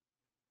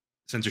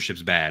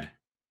censorship's bad.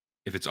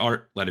 If it's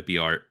art, let it be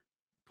art.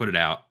 Put it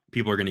out.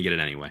 People are going to get it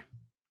anyway.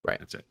 Right.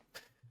 That's it.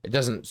 It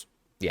doesn't.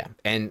 Yeah.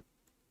 And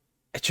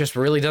it just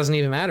really doesn't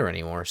even matter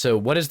anymore. So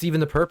what is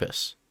even the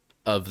purpose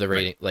of the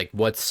rating? Right. Like,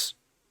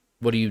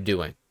 what are you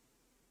doing?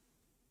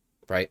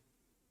 Right?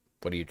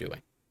 What are you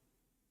doing?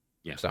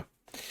 Yeah. So.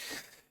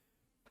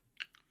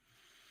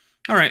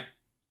 All right.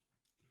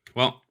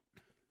 Well,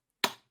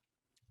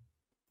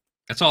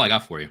 that's all I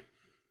got for you.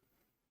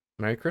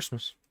 Merry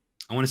Christmas.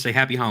 I want to say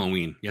Happy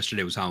Halloween.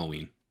 Yesterday was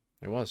Halloween.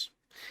 It was.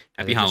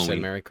 Happy Halloween. Said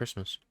Merry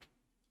Christmas.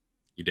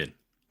 You did.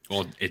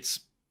 Well, it's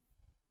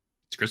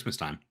Christmas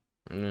time.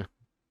 Yeah.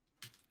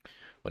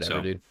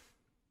 Whatever, dude.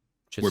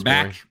 We're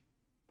back.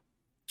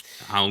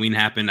 Halloween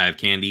happened. I have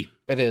candy.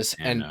 It is.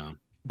 And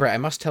Brett, I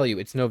must tell you,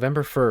 it's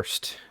November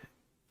 1st,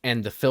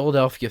 and the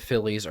Philadelphia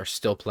Phillies are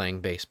still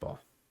playing baseball.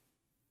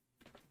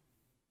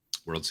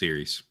 World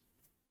Series.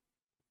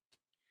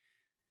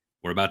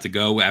 We're about to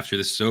go after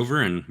this is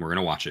over, and we're going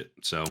to watch it.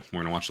 So we're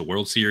going to watch the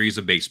World Series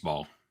of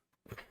baseball.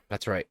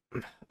 That's right.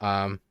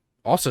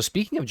 Also,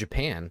 speaking of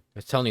Japan, I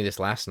was telling you this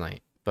last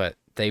night, but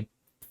the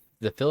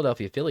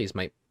Philadelphia Phillies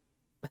might...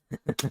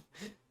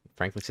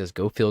 Franklin says,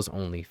 go Phils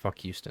only. Fuck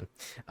Houston.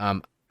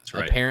 That's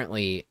right.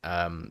 Apparently,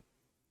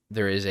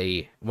 there is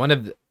a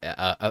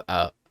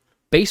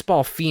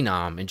baseball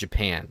phenom in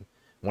Japan,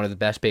 one of the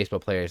best baseball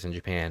players in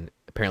Japan.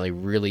 Apparently,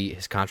 really,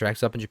 his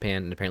contract's up in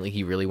Japan, and apparently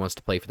he really wants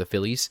to play for the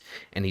Phillies,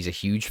 and he's a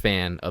huge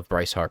fan of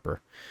Bryce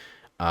Harper.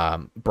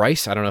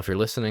 Bryce, I don't know if you're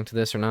listening to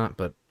this or not,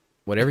 but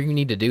whatever you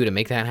need to do to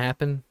make that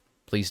happen,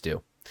 please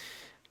do.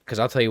 Because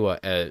I'll tell you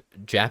what, a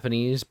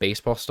Japanese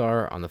baseball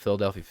star on the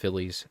Philadelphia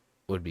Phillies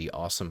would be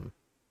awesome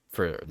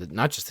for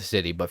not just the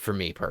city, but for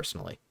me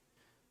personally.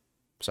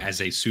 So,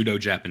 as a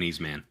pseudo-Japanese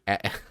man.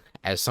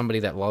 As somebody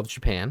that loves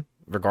Japan,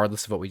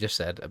 regardless of what we just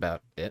said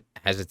about it,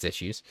 has its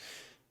issues,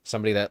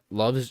 somebody that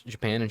loves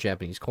Japan and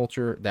Japanese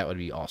culture, that would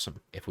be awesome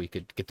if we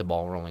could get the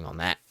ball rolling on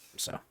that.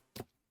 So,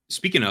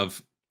 speaking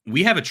of,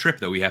 we have a trip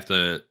that we have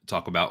to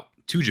talk about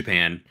to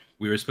Japan.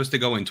 We were supposed to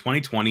go in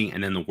 2020,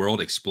 and then the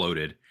world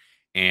exploded,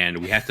 and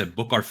we have to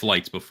book our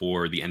flights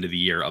before the end of the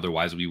year.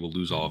 Otherwise, we will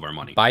lose all of our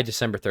money. By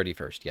December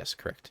 31st. Yes,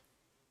 correct.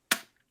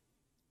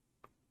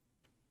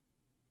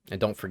 And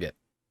don't forget,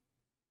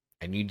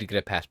 I need to get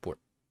a passport.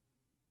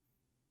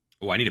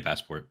 Oh, I need a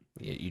passport.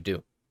 Yeah, you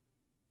do.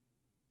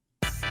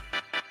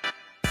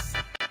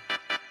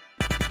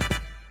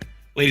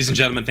 Ladies and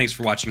gentlemen, thanks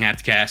for watching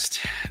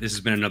Hatcast. This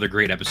has been another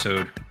great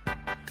episode.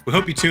 We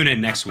hope you tune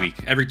in next week,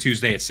 every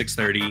Tuesday at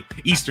 6:30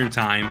 Eastern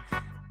Time.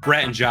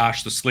 Brett and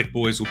Josh, the Slick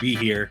Boys, will be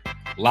here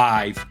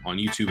live on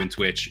YouTube and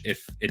Twitch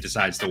if it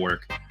decides to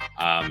work.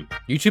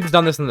 YouTube's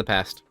done this in the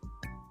past.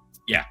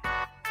 Yeah.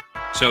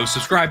 So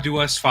subscribe to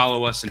us,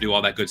 follow us, and do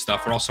all that good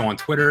stuff. We're also on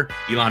Twitter.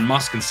 Elon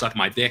Musk can suck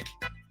my dick.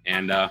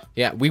 And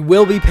yeah, we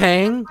will be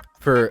paying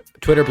for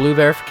Twitter Blue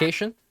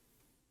verification.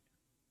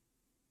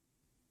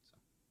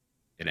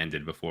 It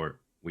ended before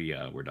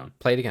we're done.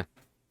 Play it again.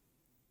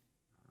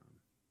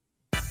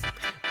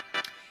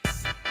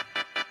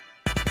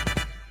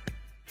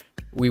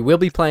 We will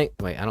be playing...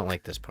 Wait, I don't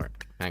like this part.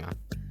 Hang on.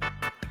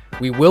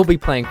 We will be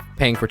paying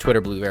for Twitter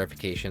Blue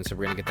verification, so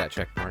we're going to get that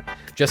check mark.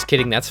 Just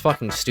kidding. That's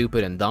fucking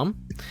stupid and dumb.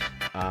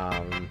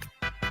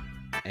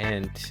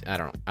 And I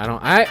don't know.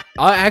 I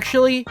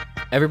actually,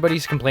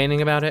 everybody's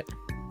complaining about it.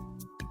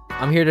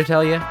 I'm here to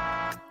tell you,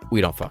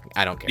 we don't fucking...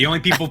 I don't care. The only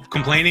people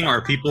complaining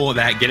are people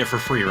that get it for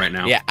free right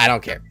now. Yeah, I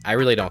don't care. I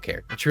really don't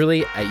care.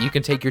 Truly, you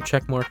can take your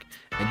check mark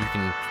and you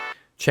can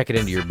check it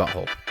into your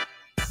butthole.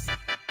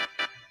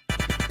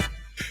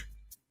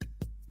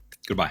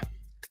 Goodbye.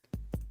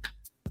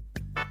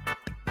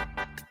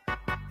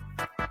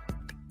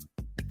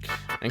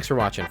 Thanks for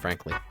watching,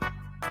 frankly.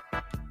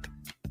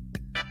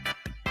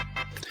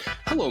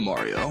 Hello,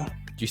 Mario.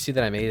 Did you see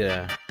that I made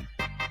a...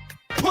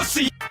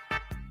 Pussy!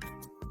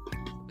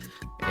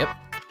 Yep.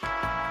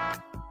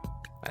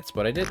 That's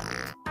what I did.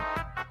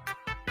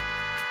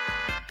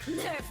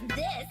 Nerf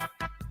this!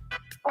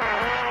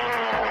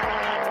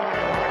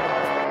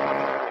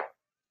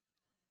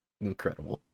 Incredible.